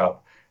take it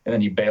up, and then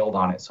he bailed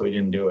on it, so he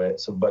didn't do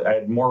it. But I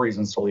had more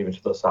reasons to leave it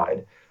to the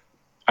side.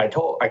 I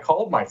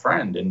called my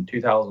friend in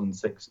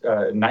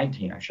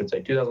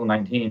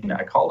 2019,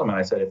 I called him and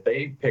I said, if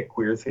they pick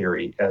queer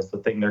theory as the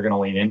thing they're going to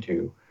lean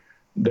into,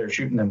 they're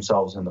shooting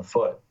themselves in the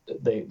foot.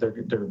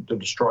 They're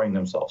destroying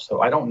themselves.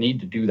 So I don't need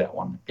to do that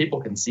one. People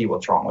can see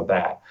what's wrong with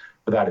that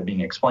without it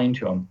being explained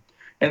to them.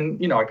 And,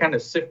 I kind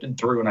of sifted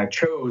through and I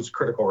chose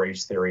critical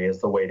race theory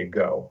as the way to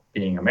go.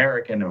 Being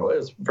American, it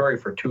was a very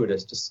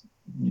fortuitous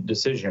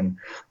decision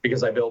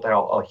because I built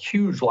out a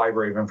huge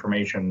library of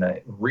information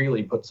that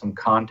really put some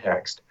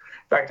context.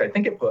 In fact, I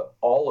think it put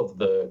all of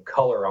the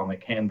color on the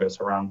canvas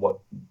around what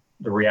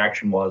the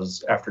reaction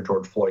was after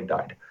George Floyd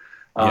died.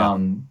 Yeah.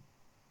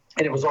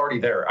 And it was already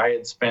there. I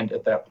had spent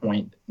at that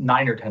point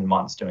 9 or 10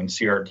 months doing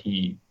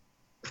CRT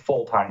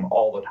full-time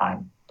all the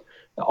time.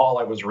 All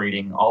I was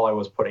reading, all I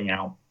was putting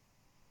out.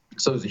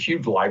 So it was a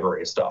huge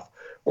library of stuff.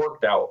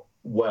 Worked out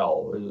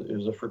well. It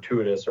was a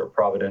fortuitous or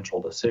providential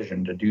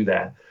decision to do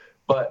that.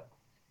 But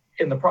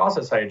in the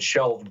process, I had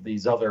shelved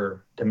these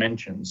other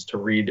dimensions to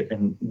read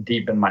and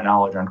deepen my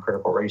knowledge on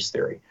critical race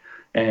theory.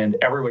 And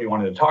everybody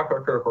wanted to talk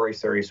about critical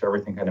race theory, so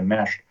everything kind of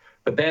meshed.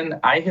 But then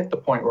I hit the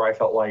point where I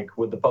felt like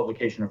with the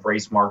publication of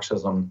Race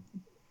Marxism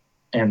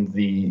and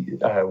the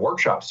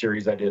workshop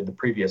series I did the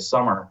previous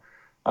summer,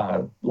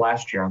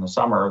 last year in the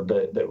summer,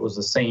 that was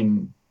the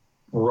same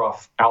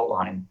rough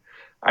outline.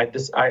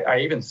 I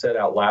even said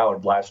out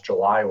loud last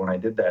July when I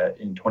did that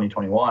in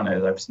 2021,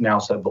 as I've now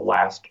said the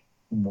last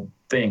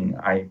thing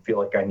I feel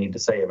like I need to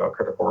say about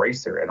critical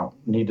race theory. I don't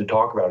need to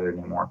talk about it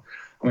anymore.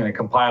 I'm going to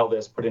compile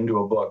this, put it into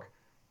a book,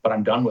 but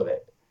I'm done with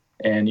it.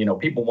 And,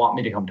 people want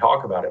me to come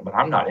talk about it, but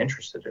I'm not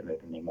interested in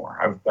it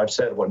anymore. I've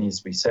said what needs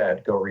to be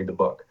said. Go read the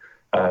book.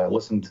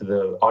 Listen to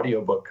the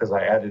audiobook because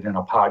I added in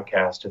a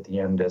podcast at the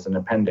end as an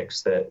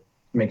appendix that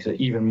makes it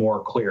even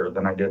more clear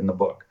than I did in the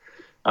book.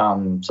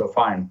 So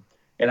fine.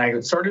 And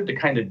I started to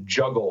kind of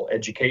juggle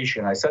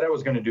education. I said I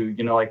was going to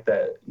do, like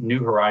the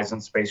New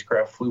Horizons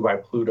spacecraft flew by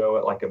Pluto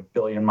at like 1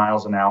 billion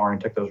miles an hour and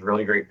took those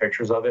really great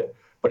pictures of it,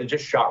 but it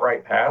just shot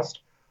right past.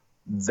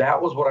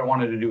 That was what I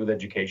wanted to do with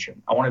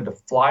education. I wanted to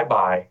fly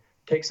by,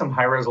 take some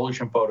high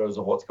resolution photos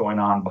of what's going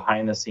on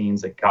behind the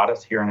scenes that got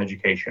us here in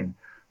education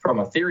from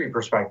a theory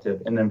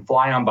perspective, and then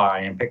fly on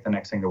by and pick the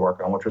next thing to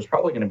work on, which was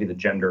probably going to be the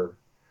gender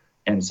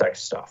and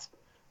sex stuff.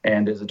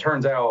 And as it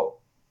turns out,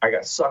 I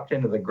got sucked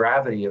into the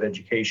gravity of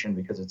education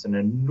because it's an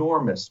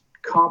enormous,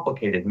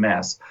 complicated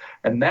mess.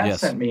 And that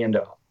sent me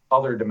into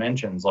other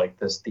dimensions, like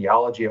this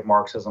theology of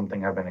Marxism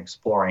thing I've been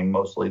exploring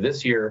mostly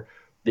this year,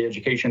 the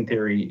education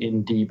theory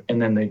in deep,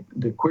 and then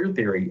the queer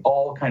theory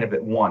all kind of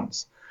at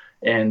once.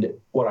 And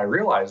what I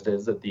realized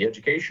is that the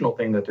educational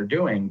thing that they're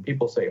doing,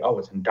 people say, oh,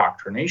 it's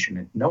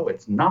indoctrination. No,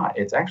 it's not.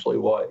 It's actually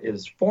what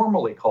is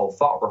formally called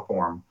thought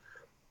reform,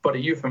 but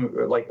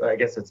I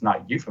guess it's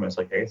not euphemist.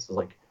 I guess it's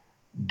like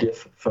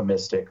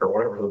diffemistic or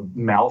whatever,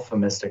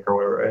 malfemistic or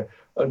whatever.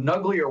 An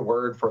uglier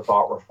word for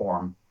thought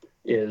reform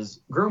is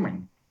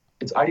grooming.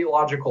 It's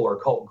ideological or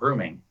cult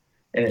grooming,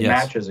 and it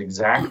matches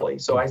exactly.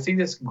 So I see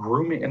this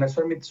grooming, and I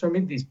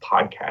made these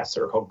podcasts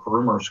that are called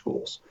Groomer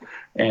Schools,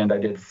 and I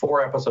did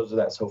 4 episodes of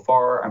that so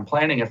far. I'm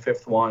planning a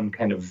 5th one,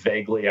 kind of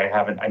vaguely.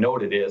 I know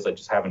what it is. I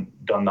just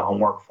haven't done the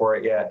homework for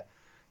it yet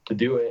to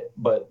do it.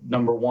 But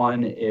number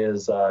 1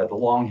 is the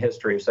long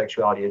history of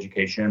sexuality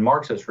education in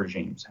Marxist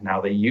regimes and how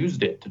they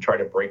used it to try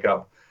to break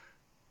up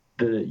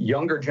the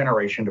younger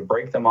generation, to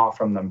break them off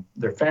from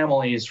their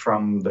families,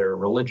 from their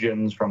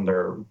religions, from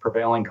their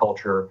prevailing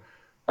culture,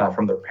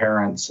 from their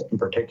parents in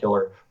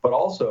particular, but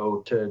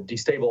also to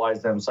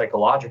destabilize them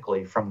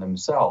psychologically from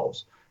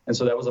themselves. And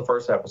so that was the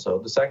first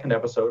episode. The second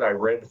episode, I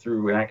read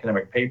through an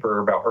academic paper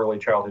about early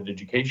childhood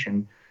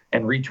education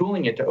and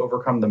retooling it to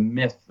overcome the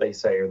myth, they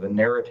say, or the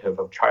narrative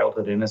of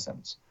childhood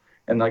innocence.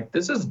 And like,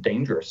 this is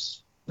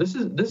dangerous. This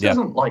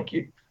isn't like,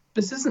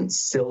 this isn't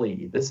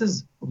silly. This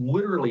is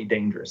literally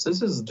dangerous.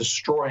 This is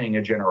destroying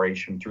a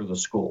generation through the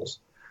schools,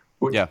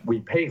 which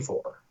we pay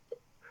for.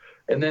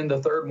 And then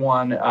the third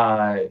one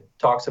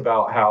talks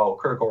about how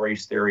critical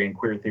race theory and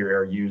queer theory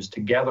are used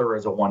together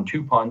as a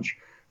 1-2 punch,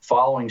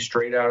 following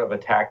straight out of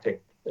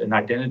an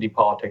identity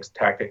politics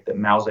tactic that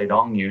Mao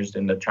Zedong used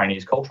in the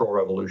Chinese Cultural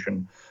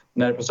Revolution.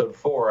 In episode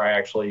 4, I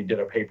actually did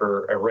a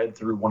paper. I read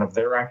through one of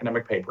their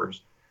academic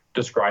papers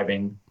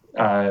describing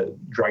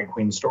drag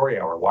queen story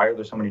hour. Why are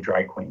there so many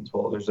drag queens?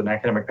 Well, there's an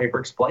academic paper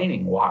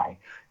explaining why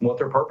and what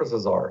their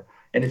purposes are.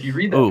 And if you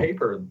read that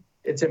paper,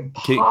 it's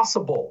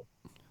impossible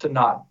to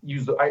not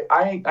use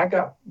I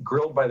got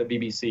grilled by the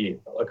BBC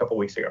a couple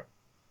weeks ago.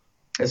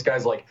 This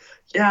guy's like,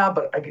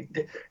 but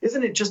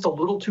isn't it just a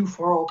little too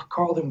far to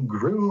call them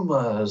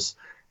groomers?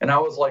 And I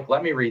was like,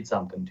 let me read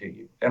something to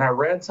you. And I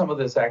read some of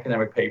this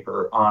academic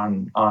paper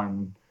on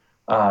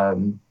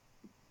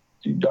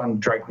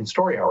Drag Queen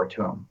Story Hour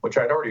to him, which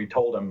I'd already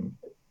told him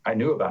I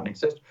knew about and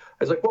existed. I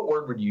was like, what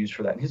word would you use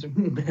for that? And he's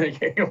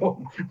like,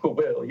 well,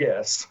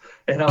 yes.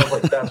 And I was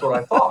like, that's what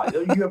I thought.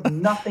 You have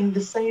nothing to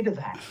say to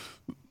that.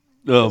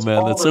 Oh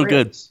man, that's so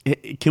good.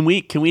 Can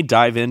we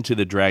dive into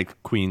the Drag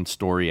Queen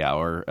Story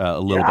Hour a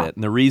little bit?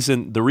 And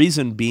the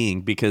reason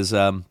being because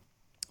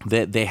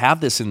they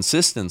have this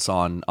insistence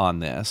on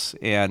this,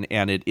 and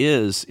it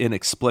is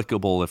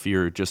inexplicable if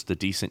you're just a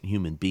decent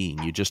human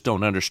being. You just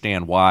don't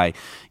understand why,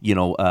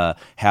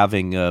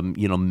 having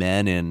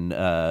men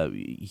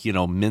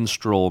in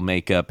minstrel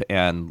makeup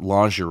and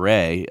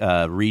lingerie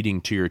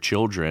reading to your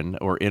children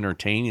or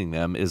entertaining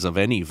them is of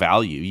any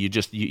value.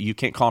 You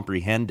can't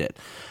comprehend it.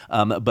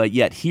 But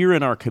yet here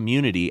in our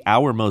community,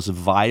 our most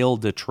vile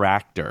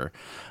detractor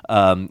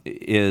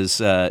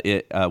he's one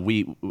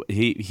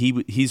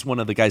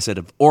of the guys that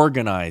have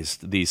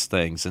organized these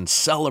things and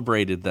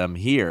celebrated them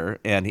here,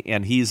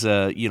 and he's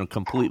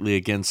completely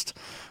against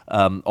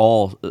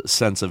all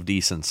sense of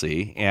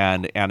decency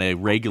and a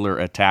regular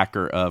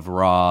attacker of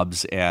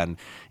Rob's and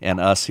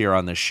us here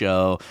on the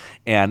show,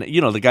 and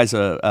the guy's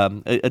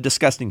a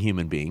disgusting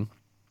human being.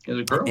 He's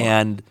a girl.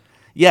 And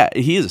yeah,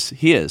 he is,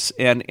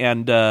 and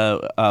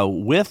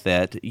with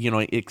it,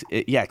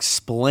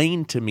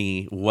 explain to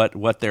me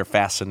what their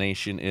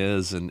fascination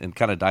is, and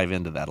kind of dive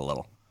into that a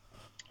little.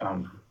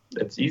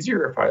 It's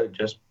easier if I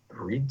just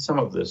read some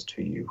of this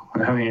to you.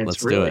 I mean,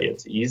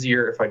 it's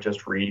easier if I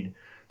just read.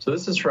 So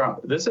this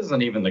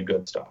isn't even the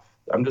good stuff.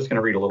 I'm just going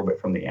to read a little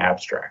bit from the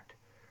abstract,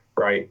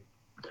 right?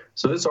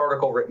 So this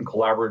article, written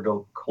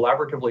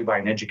collaboratively by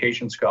an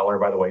education scholar,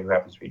 by the way, who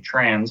happens to be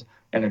trans,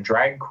 and a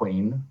drag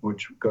queen,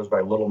 which goes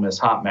by Little Miss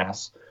Hot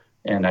Mess,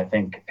 and I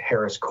think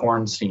Harris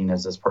Kornstein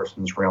is this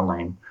person's real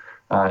name,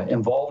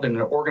 involved in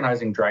an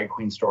organizing Drag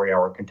Queen Story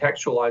Hour,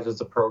 contextualizes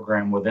the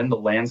program within the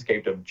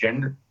landscape of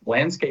gender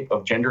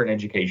and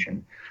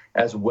education,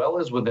 as well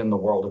as within the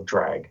world of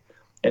drag,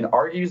 and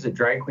argues that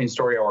Drag Queen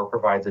Story Hour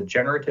provides a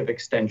generative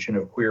extension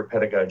of queer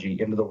pedagogy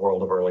into the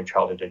world of early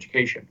childhood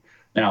education.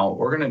 Now,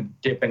 we're going to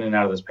dip in and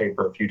out of this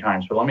paper a few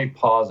times, but let me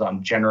pause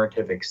on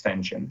generative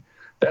extension.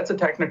 That's a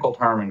technical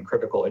term in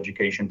critical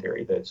education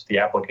theory. That's the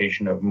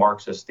application of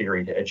Marxist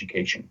theory to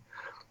education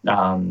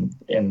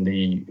in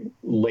the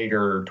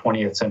later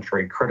 20th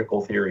century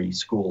critical theory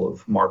school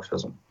of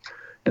Marxism.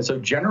 And so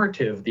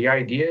generative, the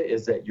idea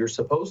is that you're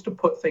supposed to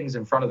put things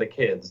in front of the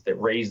kids that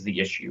raise the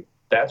issue.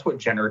 That's what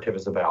generative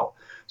is about.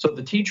 So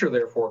the teacher,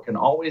 therefore, can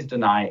always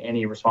deny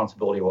any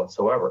responsibility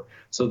whatsoever.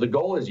 So the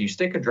goal is you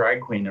stick a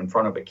drag queen in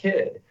front of a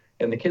kid,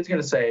 and the kid's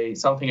going to say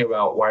something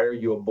about, why are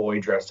you a boy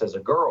dressed as a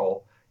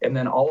girl? And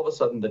then all of a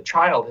sudden, the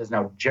child has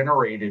now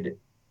generated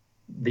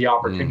the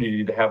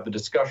opportunity to have the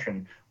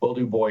discussion. Well,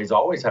 do boys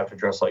always have to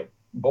dress like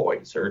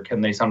boys, or can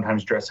they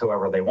sometimes dress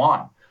however they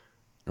want?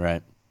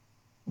 Right.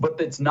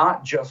 But it's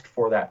not just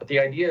for that. But the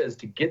idea is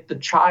to get the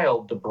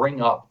child to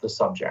bring up the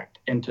subject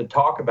and to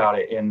talk about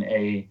it in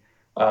a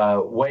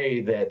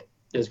way that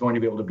is going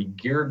to be able to be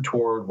geared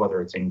toward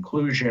whether it's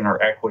inclusion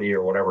or equity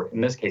or whatever.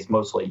 In this case,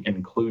 mostly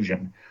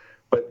inclusion.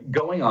 But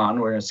going on,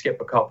 we're going to skip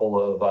a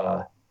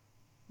couple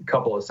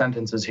of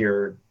sentences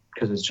here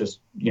because it's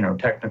just,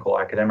 technical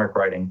academic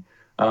writing.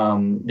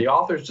 The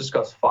authors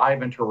discuss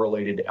 5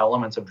 interrelated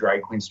elements of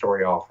Drag Queen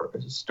Story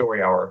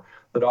Hour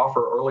that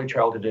offer early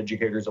childhood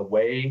educators a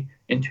way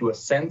into a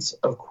sense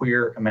of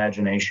queer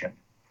imagination.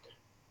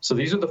 So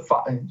these are the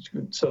 5.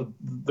 So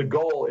the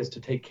goal is to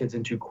take kids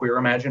into queer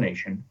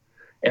imagination.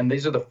 And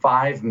these are the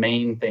 5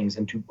 main things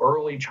into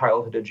early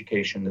childhood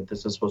education that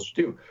this is supposed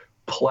to do.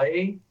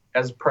 Play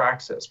as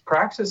praxis.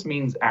 Praxis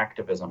means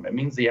activism. It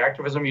means the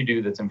activism you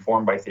do that's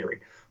informed by theory.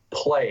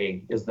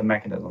 Play is the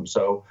mechanism.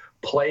 So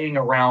playing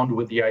around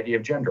with the idea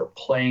of gender,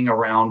 playing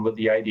around with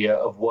the idea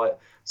of what,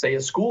 say,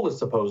 a school is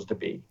supposed to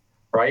be,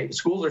 right?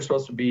 Schools are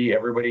supposed to be,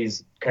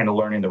 everybody's kind of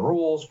learning the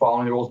rules,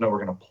 following the rules. No,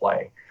 we're going to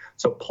play.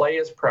 So play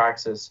is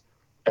praxis.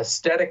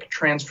 Aesthetic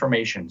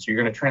transformation. So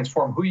you're going to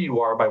transform who you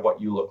are by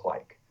what you look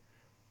like.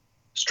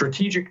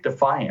 Strategic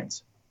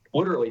defiance,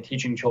 literally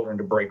teaching children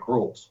to break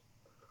rules.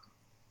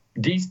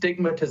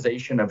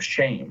 Destigmatization of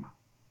shame.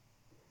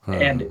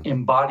 And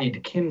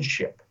embodied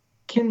kinship.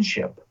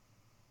 Kinship,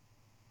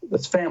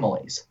 that's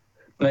families.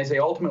 And they say,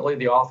 ultimately,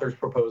 the authors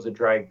propose that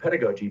drag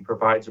pedagogy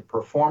provides a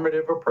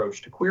performative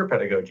approach to queer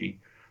pedagogy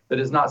that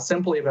is not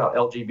simply about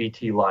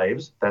LGBT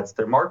lives. That's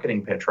their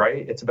marketing pitch,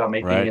 right? It's about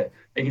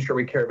making sure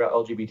we care about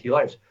LGBT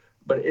lives.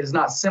 But it is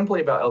not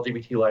simply about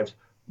LGBT lives,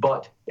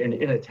 but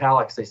in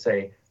italics, they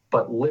say,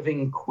 but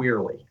living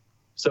queerly.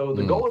 So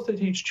the goal is to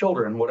teach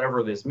children,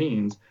 whatever this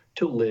means,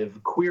 to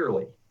live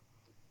queerly.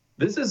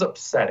 This is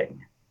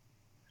upsetting.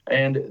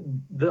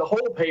 And the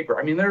whole paper,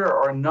 I mean, there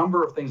are a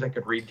number of things I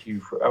could read to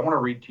you. I want to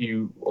read to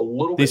you a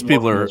little bit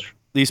more.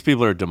 These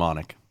people are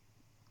demonic.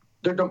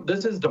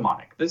 This is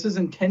demonic. This is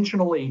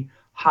intentionally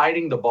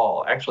hiding the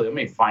ball. Actually, let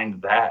me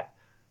find that,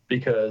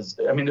 because,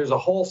 I mean, there's a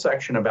whole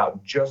section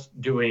about just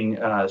doing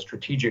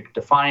strategic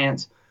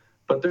defiance.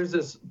 But there's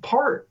this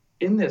part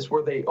in this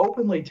where they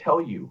openly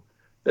tell you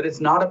that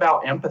it's not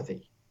about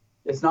empathy.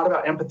 It's not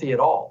about empathy at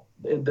all.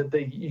 That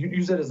they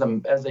use it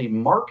as a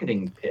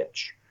marketing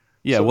pitch.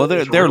 Yeah, so well,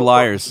 they're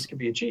liars. Can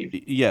be achieved.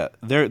 Yeah,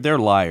 they're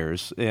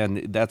liars,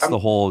 and that's the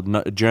whole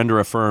gender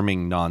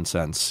affirming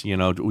nonsense. You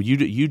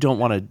don't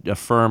want to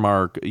affirm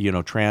our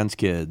trans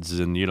kids,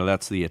 and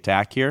that's the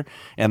attack here.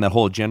 And the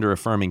whole gender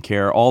affirming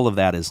care, all of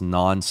that is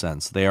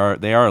nonsense. They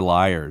are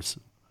liars.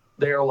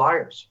 They are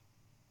liars,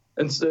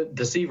 and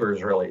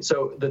deceivers, really.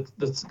 So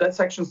that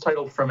section's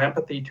titled "From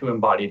Empathy to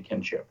Embodied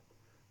Kinship."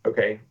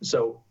 Okay,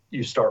 so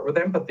you start with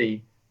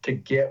empathy to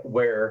get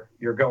where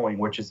you're going,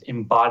 which is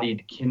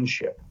embodied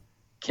kinship.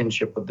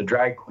 Kinship with the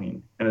drag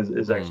queen, and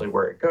is actually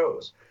where it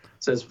goes.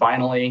 It says,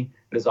 finally,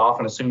 it is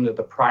often assumed that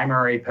the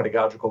primary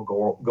pedagogical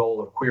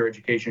goal of queer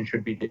education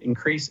should be to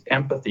increase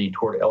empathy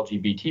toward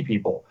LGBT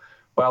people.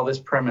 While this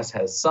premise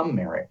has some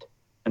merit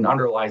and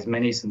underlies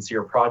many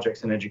sincere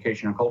projects in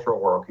education and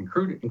cultural work,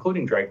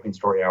 including Drag Queen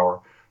Story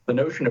Hour, the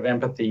notion of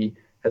empathy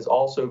has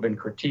also been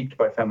critiqued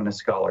by feminist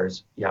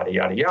scholars, yada,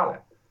 yada, yada.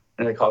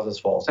 And it causes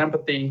false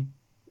empathy,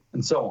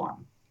 and so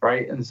on.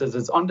 Right? And it says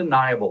it's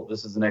undeniable.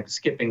 This is the next,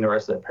 skipping the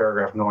rest of that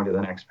paragraph and going to the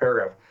next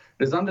paragraph.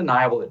 It is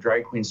undeniable that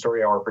Drag Queen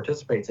Story Hour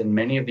participates in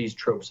many of these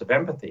tropes of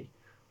empathy,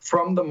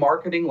 from the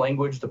marketing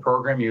language the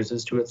program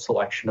uses to its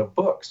selection of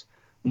books.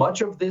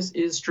 Much of this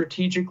is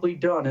strategically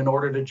done in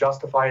order to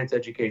justify its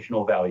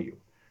educational value.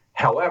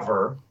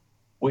 However,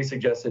 we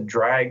suggest that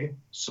drag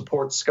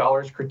supports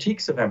scholars'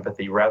 critiques of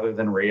empathy rather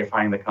than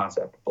reifying the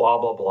concept. Blah,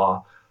 blah,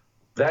 blah.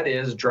 That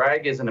is,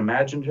 drag is an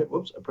imaginative,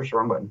 whoops, I pushed the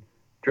wrong button.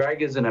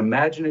 Drag is an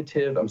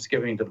imaginative, I'm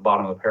skipping to the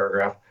bottom of the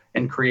paragraph,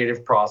 and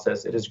creative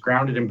process. It is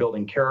grounded in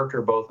building character,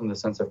 both in the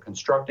sense of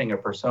constructing a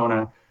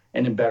persona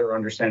and in better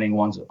understanding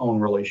one's own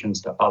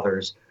relations to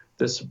others.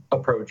 This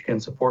approach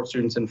can support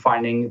students in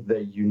finding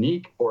the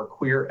unique or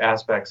queer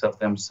aspects of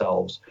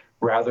themselves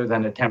rather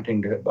than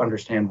attempting to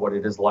understand what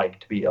it is like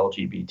to be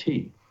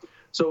LGBT.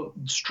 So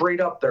straight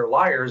up, they're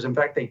liars. In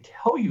fact, they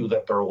tell you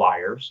that they're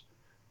liars.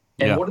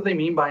 And what do they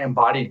mean by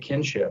embodied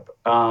kinship?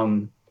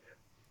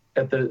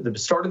 At the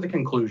start of the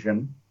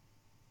conclusion,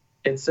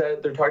 It's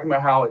they're talking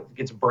about how it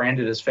gets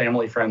branded as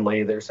family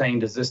friendly. They're saying,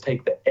 does this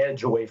take the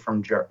edge away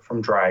from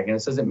drag? And it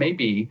says it may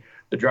be.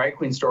 The Drag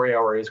Queen Story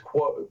Hour is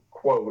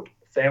quote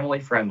family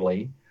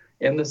friendly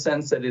in the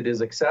sense that it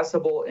is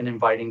accessible and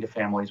inviting to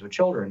families with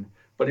children,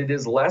 but it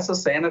is less a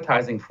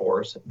sanitizing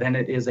force than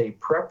it is a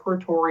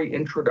preparatory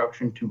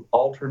introduction to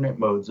alternate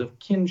modes of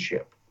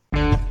kinship.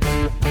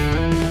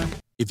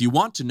 If you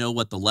want to know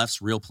what the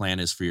left's real plan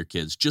is for your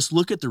kids, just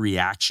look at the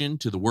reaction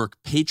to the work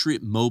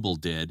Patriot Mobile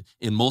did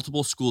in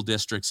multiple school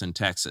districts in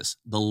Texas.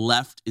 The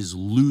left is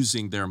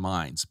losing their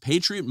minds.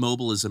 Patriot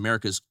Mobile is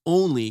America's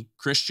only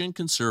Christian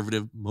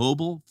conservative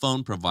mobile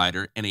phone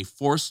provider and a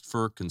force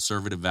for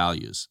conservative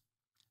values.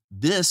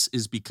 This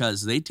is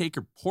because they take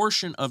a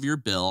portion of your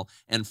bill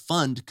and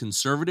fund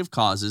conservative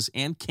causes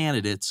and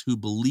candidates who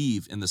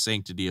believe in the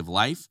sanctity of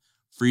life,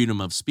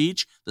 freedom of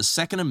speech, the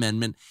Second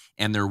Amendment,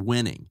 and they're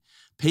winning.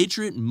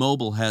 Patriot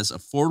Mobile has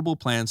affordable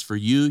plans for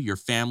you, your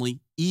family,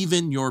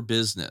 even your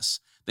business.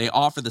 They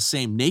offer the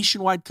same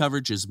nationwide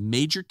coverage as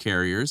major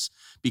carriers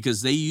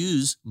because they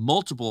use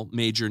multiple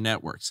major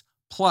networks.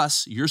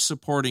 Plus, you're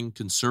supporting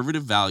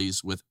conservative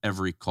values with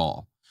every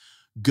call.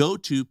 Go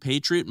to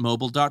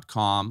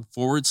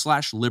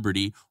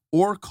patriotmobile.com/liberty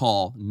or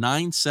call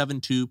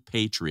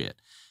 972-PATRIOT.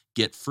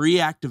 Get free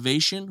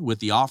activation with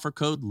the offer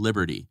code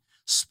LIBERTY.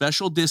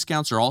 Special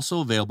discounts are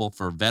also available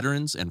for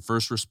veterans and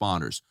first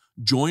responders.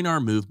 Join our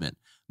movement.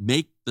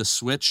 Make the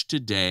switch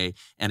today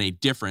and a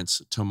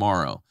difference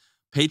tomorrow.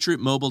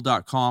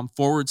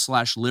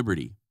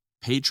 PatriotMobile.com/liberty.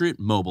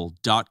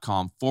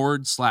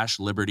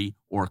 PatriotMobile.com/liberty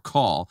or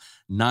call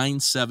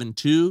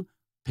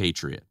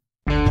 972-PATRIOT.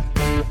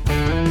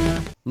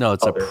 No,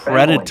 it's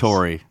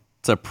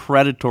It's a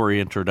predatory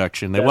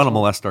introduction. They want to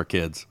molest our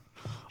kids.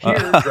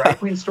 Here, Drag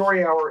Queen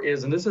Story Hour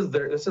is, and this is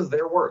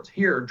their words.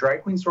 Here,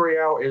 Drag Queen Story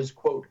Hour is,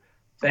 quote,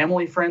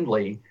 family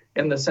friendly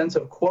in the sense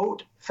of,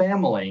 quote,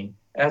 family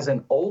as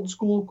an old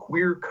school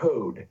queer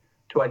code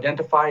to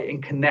identify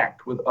and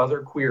connect with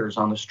other queers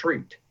on the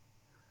street.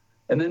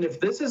 And then if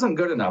this isn't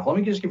good enough, let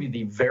me just give you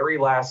the very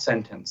last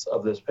sentence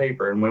of this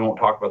paper, and we won't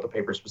talk about the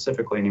paper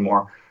specifically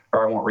anymore,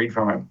 or I won't read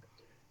from it.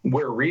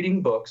 We're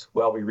reading books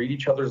while we read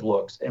each other's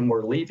looks, and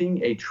we're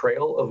leaving a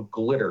trail of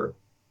glitter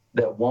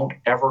that won't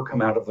ever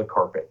come out of the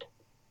carpet.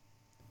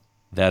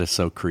 That is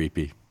so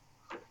creepy.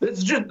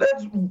 That's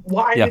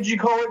why did you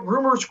call it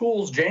groomer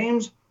schools,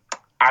 James?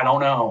 I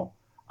don't know.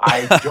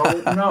 I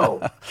don't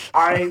know.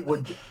 I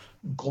would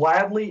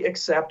gladly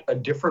accept a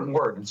different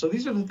word. And so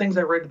these are the things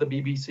I read to the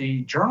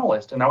BBC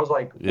journalist, and I was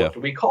like, what do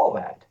we call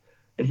that?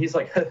 And he's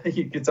like,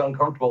 he gets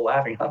uncomfortable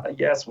laughing.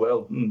 Yes,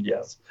 well,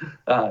 yes.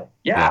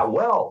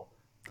 Well.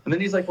 And then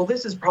he's like, well,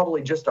 this is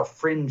probably just a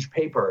fringe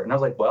paper. And I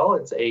was like, well,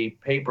 it's a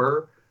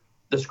paper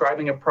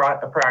describing a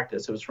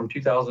practice. It was from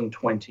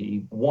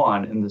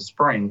 2021 in the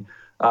spring,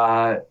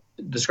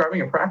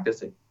 describing a practice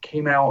that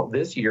came out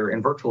this year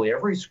in virtually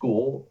every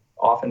school,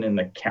 often in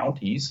the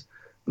counties.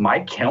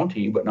 My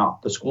county, but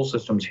not the school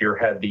systems here,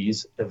 had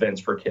these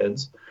events for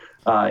kids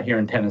here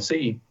in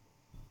Tennessee.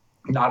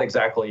 Not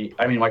exactly,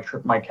 I mean, my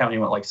county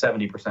went like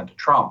 70% to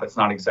Trump. It's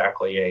not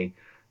exactly a,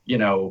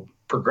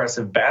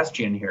 progressive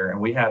bastion here. And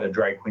we had a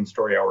Drag Queen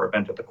Story Hour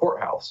event at the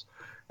courthouse.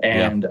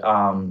 And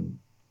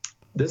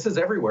this is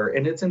everywhere.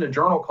 And it's in a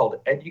journal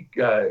called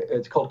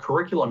it's called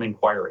Curriculum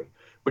Inquiry,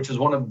 which is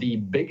one of the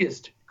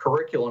biggest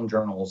curriculum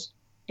journals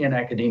in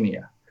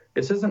academia.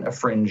 This isn't a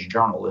fringe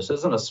journal. This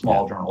isn't a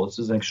small journal. This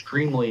is an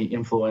extremely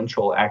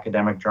influential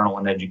academic journal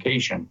in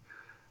education.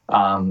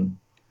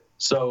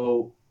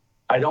 So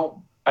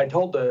I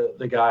told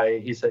the guy,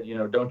 he said,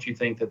 don't you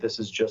think that this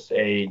is just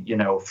a,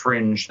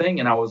 fringe thing?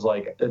 And I was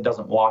like, it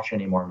doesn't wash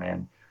anymore,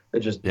 man. It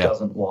just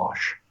doesn't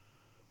wash.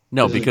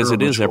 No, because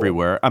it is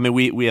everywhere. I mean,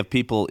 we have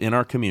people in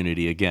our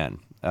community, again,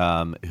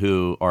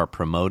 who are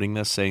promoting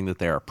this, saying that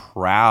they are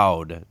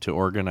proud to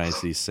organize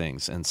these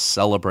things and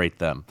celebrate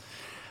them.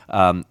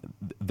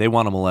 They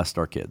want to molest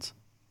our kids.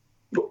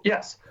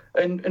 Yes.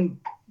 And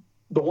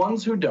the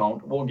ones who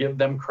don't, will give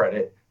them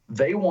credit.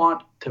 They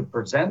want to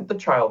present the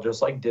child,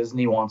 just like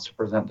Disney wants to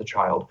present the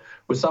child,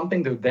 with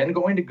something they're then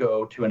going to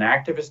go to an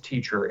activist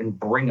teacher and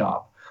bring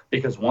up.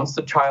 Because once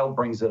the child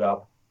brings it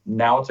up,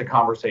 now it's a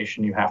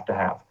conversation you have to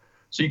have.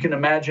 So you can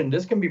imagine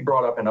this can be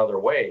brought up in other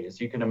ways.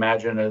 You can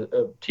imagine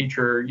a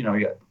teacher, you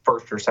got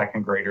first or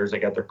second graders, they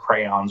got their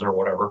crayons or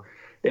whatever.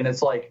 And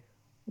it's like,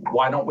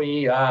 why don't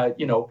we,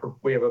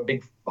 we have a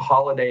big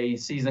holiday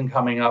season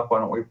coming up. Why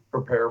don't we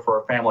prepare for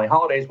our family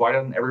holidays? Why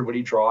doesn't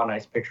everybody draw a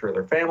nice picture of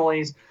their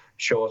families?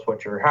 Show us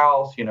what's your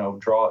house,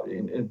 draw,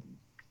 the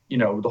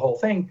whole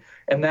thing.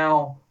 And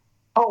now,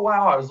 oh,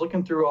 wow, I was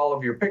looking through all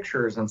of your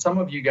pictures, and some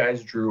of you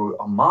guys drew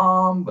a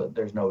mom, but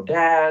there's no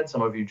dad.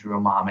 Some of you drew a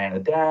mom and a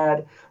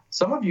dad.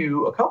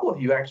 A couple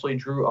of you actually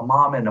drew a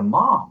mom and a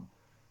mom.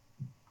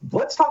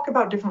 Let's talk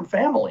about different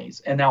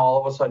families. And now all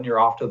of a sudden you're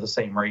off to the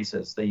same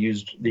races. They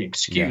used the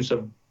excuse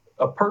of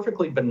a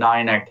perfectly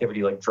benign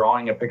activity like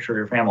drawing a picture of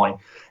your family.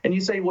 And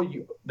you say, well,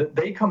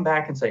 they come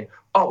back and say,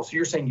 oh, so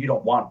you're saying you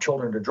don't want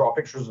children to draw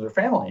pictures of their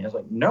family? And it's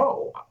like,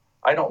 no,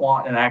 I don't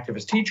want an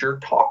activist teacher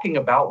talking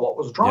about what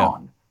was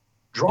drawn.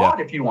 Draw it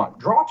if you want.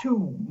 Draw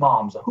two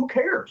moms. Who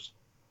cares?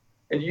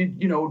 And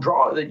you know,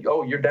 draw that,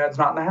 oh, your dad's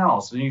not in the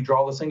house. And you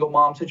draw the single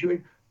mom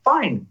situation.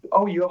 Fine.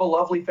 Oh, you have a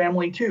lovely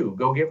family too.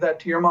 Go give that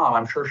to your mom.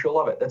 I'm sure she'll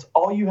love it. That's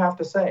all you have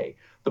to say.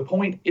 The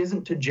point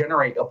isn't to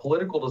generate a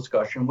political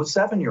discussion with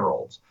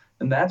 7-year-olds.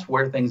 And that's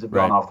where things have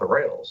gone off the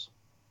rails.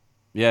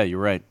 Yeah, you're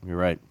right. You're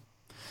right.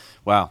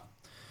 Wow.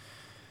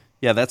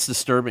 Yeah, that's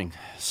disturbing.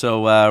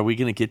 So are we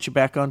going to get you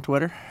back on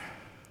Twitter?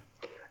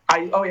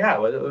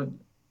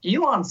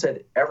 Elon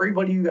said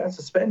everybody who got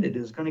suspended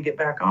is going to get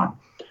back on.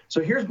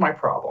 So here's my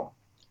problem.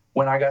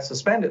 When I got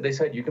suspended, they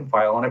said you can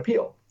file an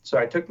appeal. So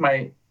I took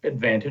my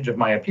advantage of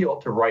my appeal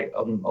to write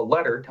a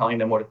letter telling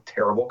them what a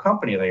terrible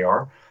company they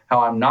are,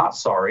 how I'm not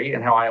sorry,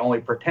 and how I only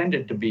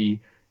pretended to be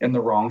in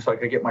the wrong so I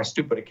could get my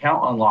stupid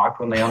account unlocked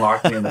when they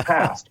unlocked me in the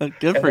past.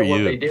 Good for you.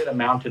 What they did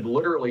amounted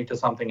literally to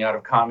something out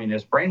of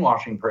communist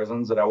brainwashing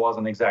prisons that I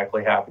wasn't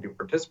exactly happy to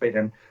participate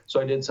in. So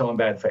I did so in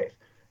bad faith.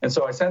 And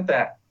so I sent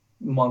that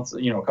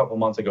a couple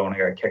months ago, and I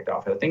got kicked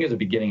off. I think it was the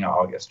beginning of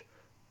August.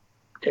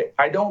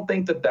 I don't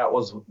think that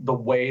was the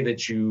way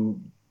that you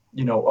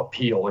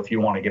appeal if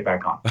you want to get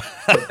back on.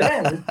 But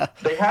then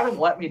they haven't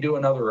let me do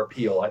another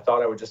appeal. I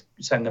thought I would just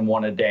send them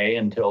one a day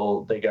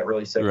until they got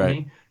really sick of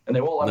me, and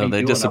they won't let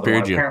me do another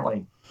one.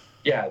 Apparently,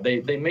 yeah,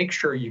 they make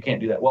sure you can't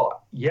do that.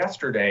 Well,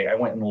 yesterday I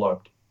went and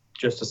looked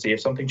just to see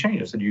if something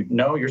changed. I said,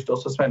 you're still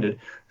suspended.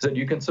 I said,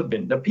 you can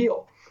submit an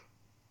appeal.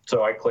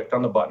 So I clicked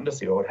on the button to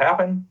see what would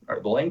happen, or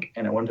the link,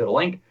 and it went to the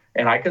link,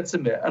 and I could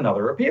submit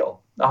another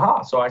appeal.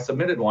 So I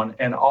submitted one,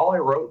 and all I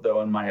wrote,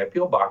 though, in my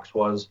appeal box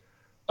was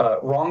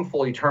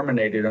wrongfully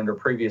terminated under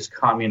previous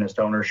communist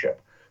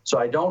ownership. So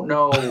I don't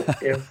know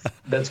if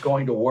that's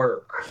going to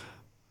work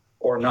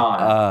or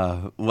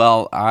not.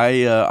 Well,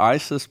 I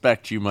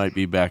suspect you might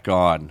be back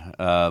on.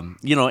 And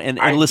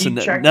listen,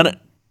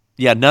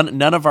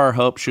 none of our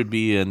hope should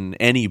be in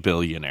any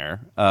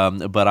billionaire.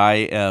 But I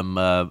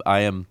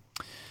am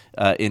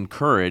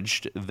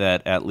encouraged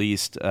that at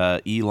least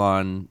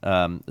Elon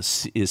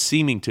is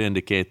seeming to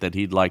indicate that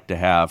he'd like to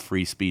have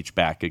free speech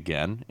back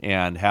again,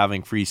 and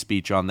having free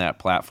speech on that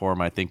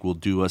platform, I think, will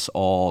do us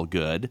all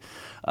good.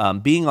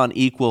 Being on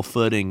equal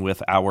footing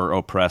with our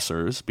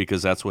oppressors,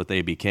 because that's what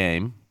they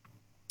became,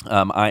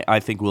 I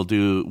think we'll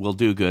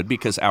do good,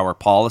 because our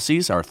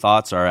policies, our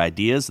thoughts, our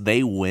ideas,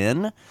 they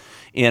win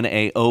in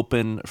a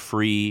open,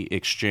 free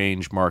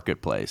exchange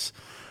marketplace.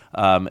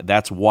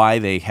 That's why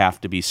they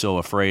have to be so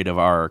afraid of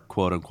our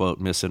quote-unquote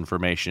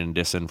misinformation and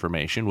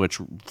disinformation, which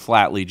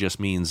flatly just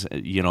means,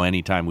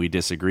 anytime we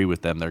disagree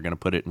with them, they're going to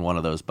put it in one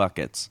of those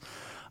buckets.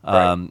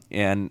 Right.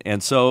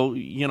 And so,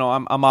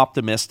 I'm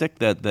optimistic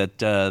that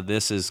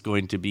this is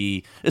going to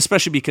be,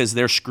 especially because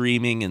they're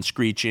screaming and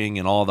screeching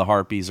and all the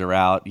harpies are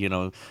out,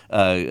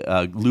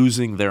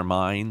 losing their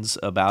minds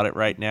about it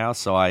right now.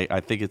 So I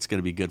think it's going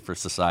to be good for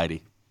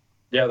society.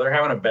 Yeah, they're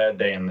having a bad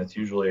day, and that's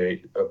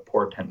usually a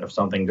portent of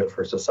something good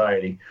for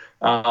society.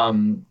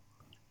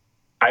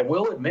 I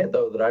will admit,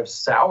 though, that I've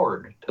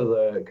soured to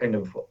the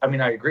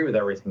I agree with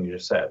everything you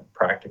just said,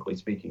 practically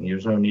speaking.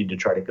 There's no need to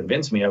try to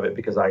convince me of it,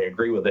 because I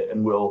agree with it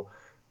and will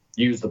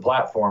use the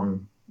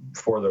platform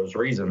for those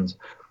reasons.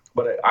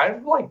 But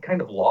I've kind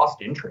of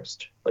lost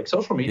interest. Like,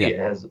 social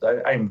media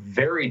I'm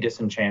very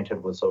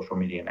disenchanted with social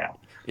media now.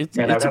 It's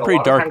a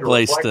pretty dark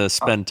place to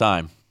spend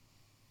time.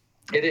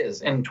 It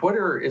is. And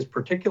Twitter is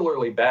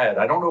particularly bad.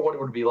 I don't know what it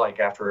would be like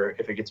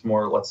if it gets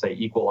more, let's say,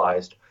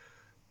 equalized,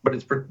 but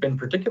it's been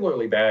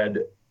particularly bad.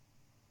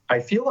 I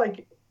feel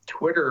like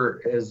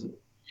Twitter is,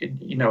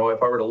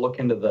 if I were to look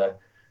into the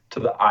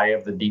eye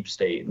of the deep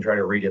state and try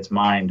to read its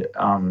mind,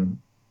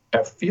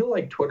 I feel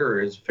like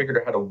Twitter has figured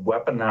out how to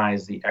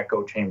weaponize the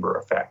echo chamber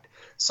effect.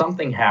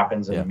 Something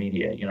happens in the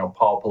media,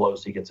 Paul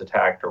Pelosi gets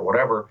attacked or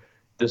whatever.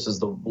 This is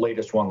the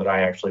latest one that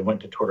I actually went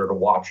to Twitter to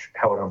watch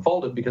how it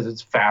unfolded, because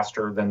it's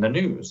faster than the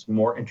news.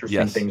 More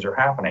interesting things are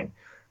happening.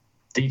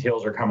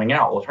 Details are coming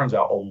out. Well, it turns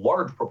out a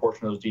large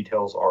proportion of those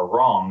details are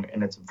wrong,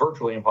 and it's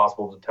virtually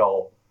impossible to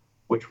tell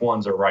which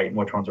ones are right and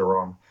which ones are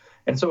wrong.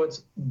 And so it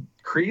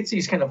creates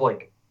these kind of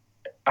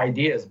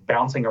ideas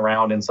bouncing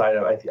around inside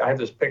of, I have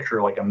this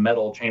picture like a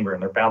metal chamber,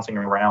 and they're bouncing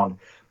around,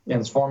 and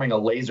it's forming a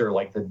laser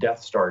like the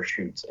Death Star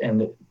shoots.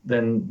 And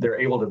then they're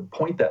able to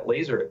point that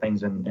laser at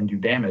things and do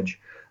damage.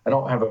 I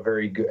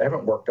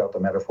haven't worked out the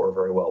metaphor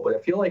very well, but I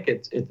feel like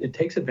it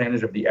takes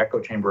advantage of the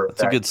echo chamber effect.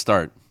 That's a good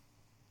start.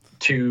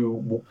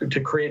 To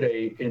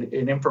create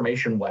an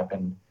information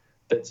weapon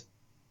that's,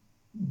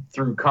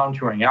 through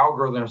contouring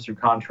algorithms, through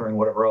contouring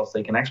whatever else,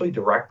 they can actually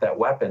direct that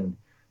weapon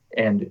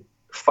and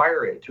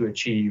fire it to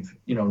achieve,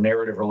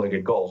 narrative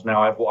related goals.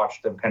 Now, I've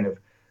watched them kind of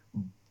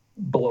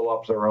blow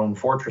up their own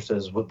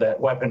fortresses with that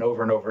weapon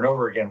over and over and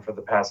over again for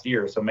the past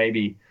year. So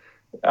maybe,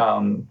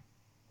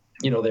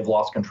 they've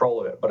lost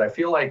control of it. But I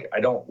feel like I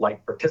don't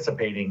like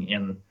participating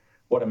in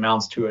what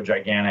amounts to a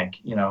gigantic,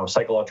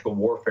 psychological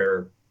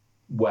warfare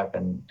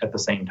weapon at the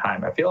same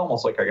time. I feel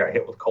almost like I got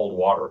hit with cold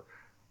water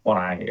when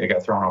I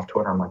got thrown off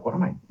Twitter. I'm like, what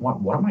am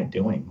I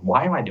doing?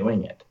 Why am I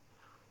doing it?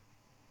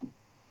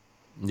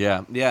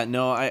 Yeah.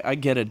 No, I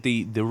get it.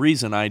 The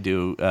reason I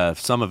do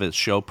some of it's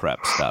show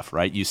prep stuff,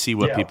 right? You see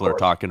what people are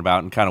talking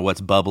about and kind of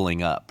what's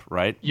bubbling up,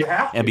 right? You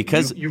have to, and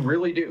because you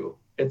really do.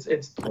 It's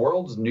the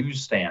world's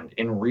newsstand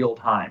in real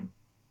time.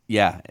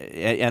 Yeah,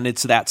 and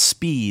it's that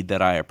speed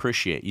that I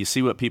appreciate. You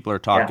see what people are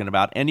talking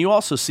about, and you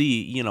also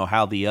see,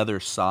 how the other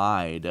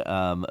side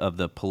of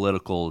the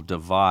political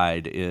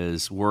divide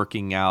is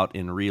working out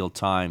in real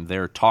time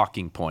their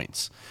talking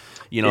points.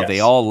 They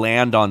all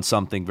land on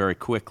something very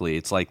quickly.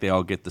 It's like they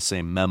all get the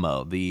same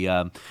memo. The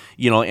and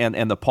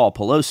the Paul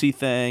Pelosi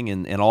thing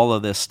and all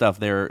of this stuff.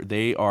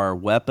 They are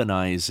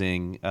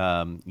weaponizing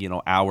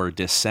our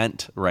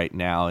dissent right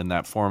now in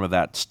that form of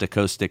that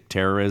stochastic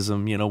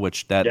terrorism.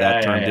 Which that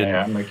term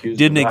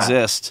didn't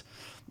exist.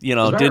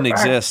 Didn't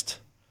exist.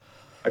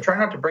 I try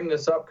not to bring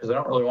this up because I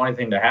don't really want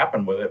anything to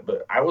happen with it.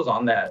 But I was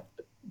on that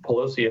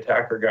Pelosi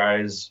attacker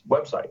guy's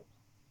website.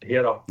 He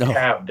had a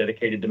tab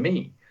dedicated to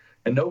me.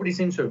 And nobody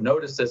seems to have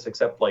noticed this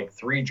except like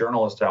 3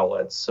 journalist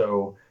outlets.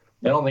 So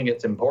I don't think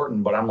it's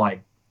important, but I'm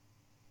like,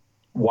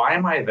 why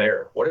am I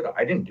there?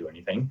 I didn't do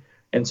anything.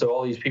 And so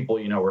all these people,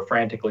 were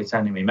frantically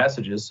sending me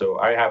messages. So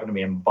I happened to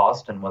be in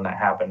Boston when that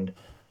happened.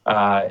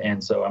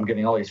 And so I'm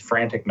getting all these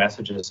frantic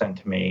messages sent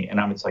to me. And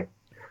I'm just like,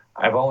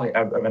 I've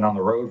been on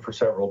the road for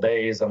several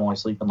days. I'm only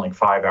sleeping like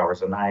 5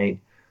 hours a night.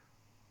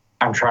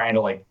 I'm trying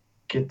to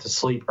get to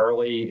sleep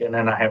early, and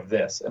then I have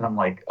this, and I'm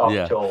like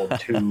up till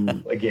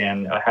 2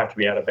 again. I have to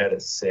be out of bed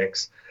at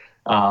 6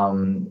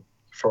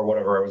 for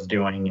whatever I was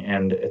doing,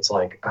 and it's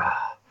like,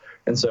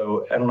 and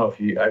so I don't know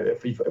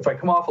if I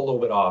come off a little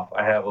bit off,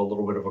 I have a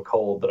little bit of a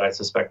cold that I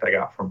suspect I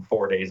got from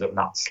 4 days of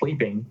not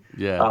sleeping.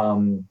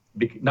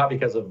 Not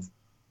because of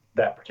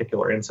that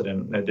particular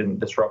incident. It didn't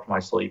disrupt my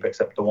sleep,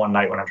 except the one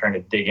night when I'm trying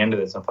to dig into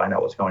this and find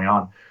out what's going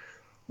on.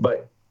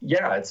 But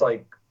yeah, it's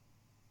like,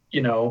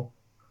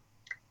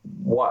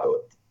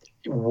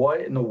 what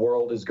in the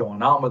world is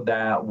going on with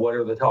that? What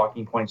are the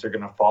talking points that are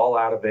going to fall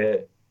out of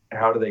it?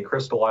 How do they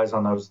crystallize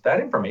on those? That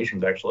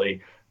information's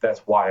actually, that's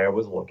why I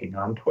was looking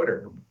on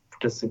Twitter,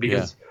 just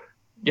because,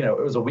 it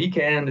was a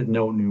weekend and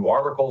no new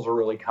articles are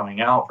really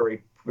coming out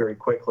very, very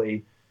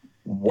quickly.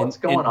 What's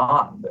going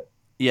on?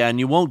 Yeah, and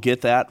you won't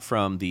get that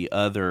from the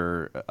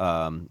other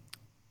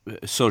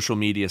social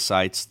media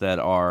sites that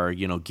are,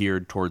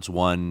 geared towards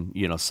one,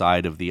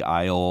 side of the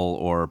aisle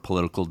or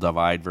political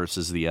divide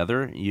versus the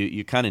other.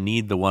 You kind of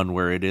need the one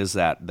where it is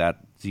that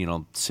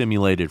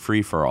simulated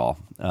free for all,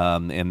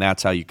 and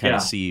that's how you kind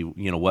of see,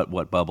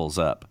 what bubbles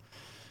up.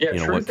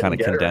 Yeah, what kind of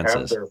condenses.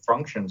 Have their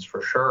functions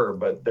for sure,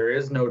 but there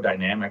is no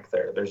dynamic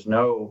there. There's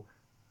no,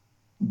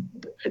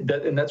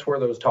 and that's where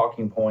those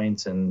talking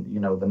points and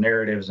the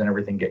narratives and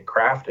everything get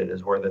crafted,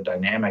 is where the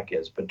dynamic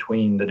is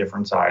between the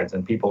different sides,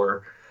 and people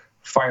are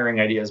firing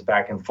ideas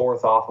back and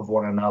forth off of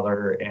one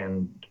another,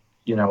 and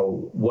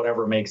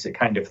whatever makes it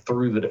kind of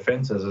through the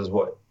defenses is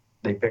what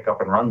they pick up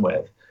and run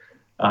with.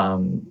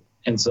 And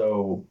it's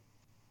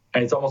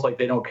almost like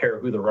they don't care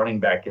who the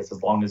running back is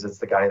as long as it's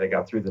the guy that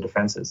got through the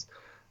defenses.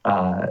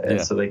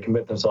 And so they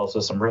commit themselves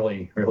to some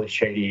really, really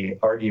shady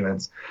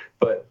arguments.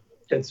 But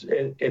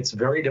it's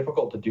very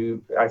difficult to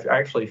do. I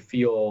actually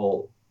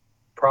feel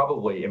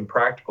probably in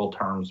practical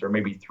terms, or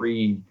maybe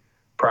 3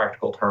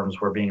 practical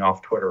terms, where being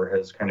off Twitter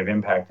has kind of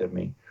impacted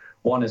me.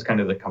 One is kind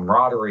of the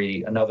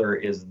camaraderie. Another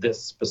is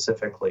this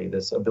specifically,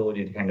 this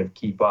ability to kind of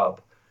keep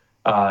up.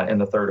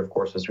 And the third, of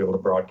course, is to be able to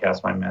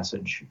broadcast my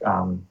message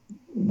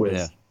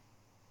with,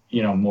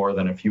 more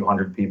than a few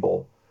hundred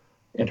people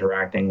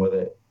interacting with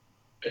it.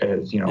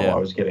 As I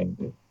was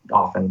getting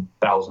often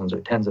thousands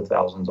or tens of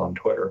thousands on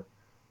Twitter.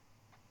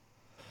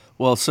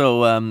 Well,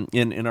 so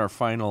in our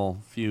final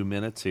few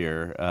minutes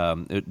here,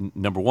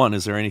 number one,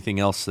 is there anything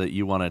else that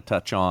you want to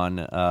touch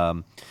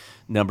on?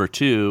 Number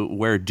 2,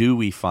 where do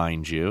we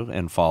find you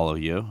and follow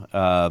you?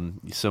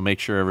 So make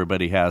sure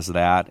everybody has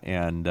that.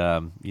 And,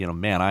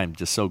 man, I'm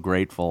just so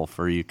grateful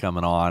for you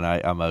coming on.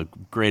 I'm a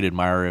great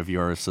admirer of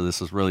yours, so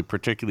this is really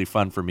particularly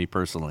fun for me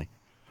personally.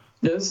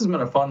 Yeah, this has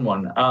been a fun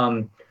one.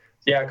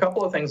 A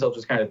couple of things I'll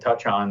just kind of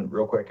touch on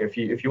real quick. If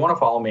you want to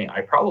follow me,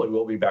 I probably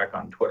will be back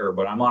on Twitter,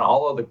 but I'm on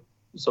all of the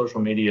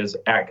social medias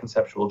at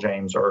Conceptual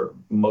James, or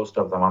most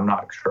of them. I'm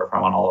not sure if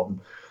I'm on all of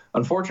them.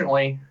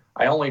 Unfortunately,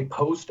 I only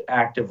post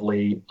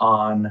actively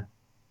on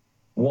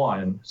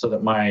one, so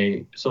that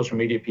my social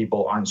media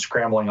people aren't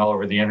scrambling all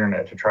over the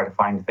internet to try to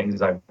find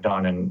things I've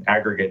done and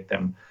aggregate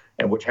them,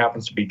 and which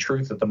happens to be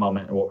Truth at the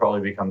moment, and will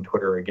probably become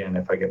Twitter again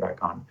if I get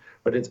back on.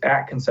 But it's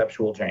at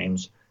Conceptual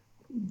James.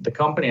 The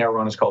company I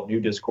run is called New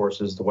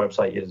Discourses. The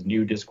website is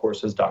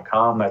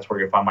newdiscourses.com. That's where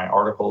you'll find my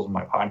articles and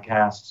my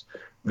podcasts.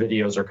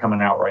 Videos are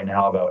coming out right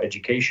now about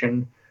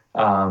education.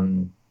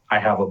 I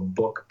have a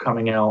book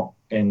coming out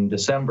in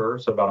December,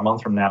 so about a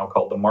month from now,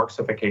 called The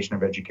Marxification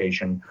of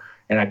Education.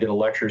 And I did a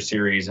lecture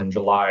series in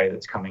July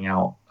that's coming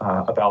out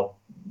about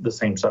the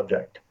same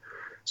subject.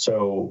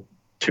 So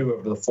 2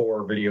 of the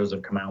 4 videos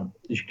have come out.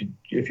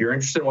 If you're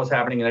interested in what's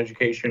happening in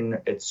education,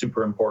 it's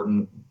super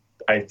important.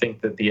 I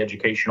think that the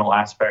educational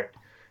aspect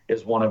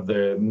is one of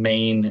the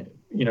main,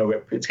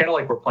 it's kind of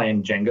like we're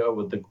playing Jenga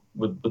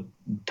with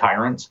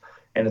tyrants.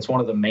 And it's one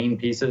of the main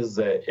pieces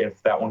that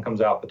if that one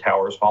comes out, the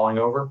tower is falling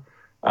over.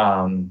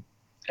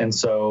 And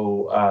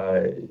so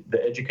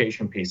the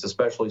education piece,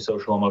 especially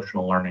social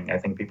emotional learning, I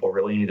think people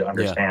really need to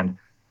understand.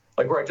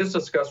 Like where I just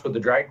discussed with the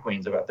drag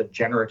queens about the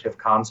generative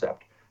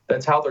concept.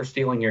 That's how they're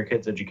stealing your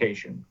kids'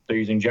 education. They're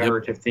using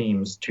generative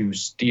themes to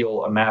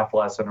steal a math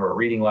lesson or a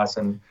reading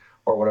lesson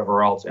or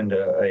whatever else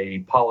into a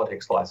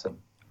politics lesson.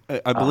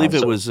 I believe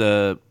it was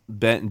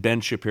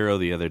Ben Shapiro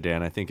the other day,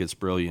 and I think it's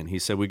brilliant. He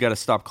said we got to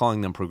stop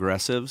calling them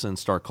progressives and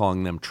start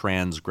calling them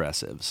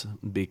transgressives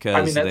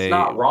because that's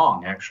not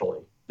wrong, actually.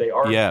 They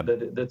are. Yeah.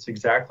 That's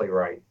exactly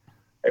right.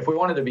 If we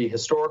wanted to be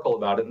historical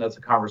about it, and that's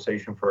a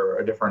conversation for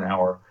a different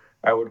hour,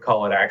 I would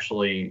call it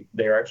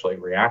they're actually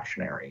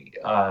reactionary.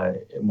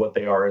 What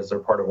they are is they're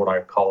part of what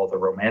I call the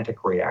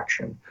romantic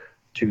reaction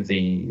to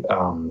the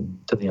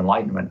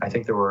Enlightenment. I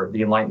think the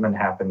Enlightenment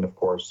happened, of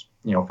course,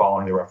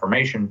 following the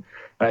Reformation,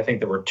 and I think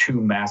there were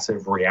two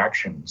massive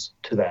reactions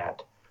to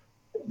that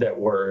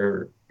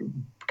were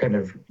kind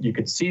of, you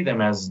could see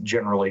them as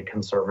generally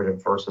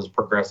conservative versus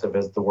progressive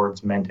as the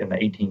words meant in the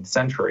 18th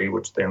century,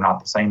 which they're not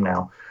the same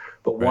now.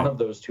 But one of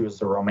those two is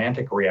the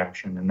romantic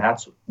reaction, and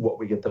that's what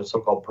we get the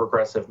so-called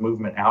progressive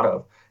movement out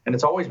of. And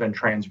it's always been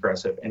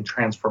transgressive and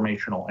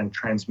transformational and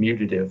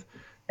transmutative,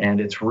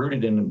 and it's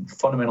rooted in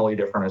fundamentally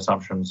different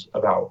assumptions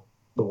about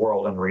the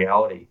world and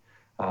reality,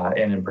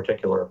 and in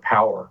particular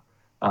power.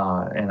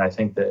 And I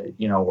think that,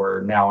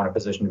 we're now in a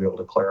position to be able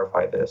to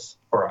clarify this,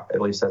 or at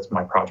least that's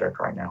my project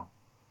right now.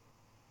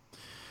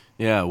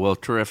 Yeah, well,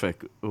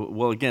 terrific.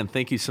 Well, again,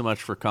 thank you so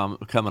much for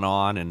coming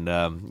on, and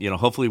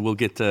hopefully we'll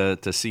get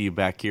to see you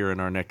back here in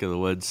our neck of the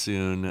woods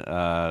soon.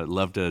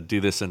 Love to do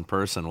this in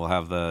person. We'll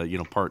have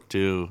the part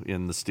 2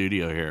 in the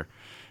studio here.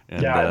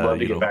 And, I'd love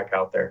to get back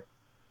out there.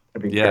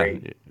 It'd be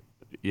great.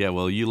 Yeah,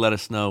 well, you let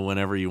us know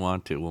whenever you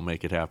want to. We'll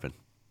make it happen.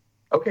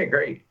 Okay,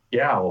 great.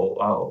 Yeah,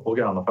 we'll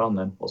get on the phone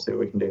then. We'll see what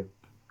we can do.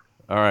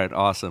 All right,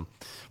 awesome.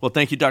 Well,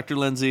 thank you, Dr.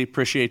 Lindsay.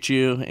 Appreciate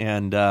you,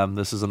 and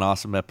this is an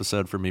awesome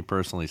episode for me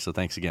personally, so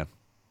thanks again.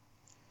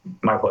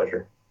 My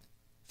pleasure.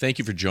 Thank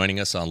you for joining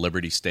us on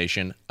Liberty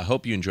Station. I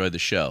hope you enjoyed the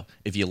show.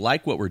 If you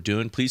like what we're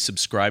doing, please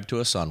subscribe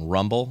to us on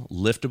Rumble,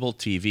 Liftable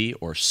TV,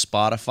 or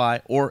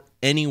Spotify, or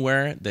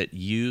anywhere that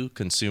you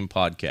consume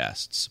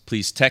podcasts.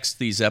 Please text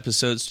these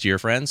episodes to your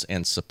friends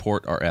and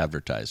support our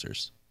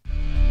advertisers.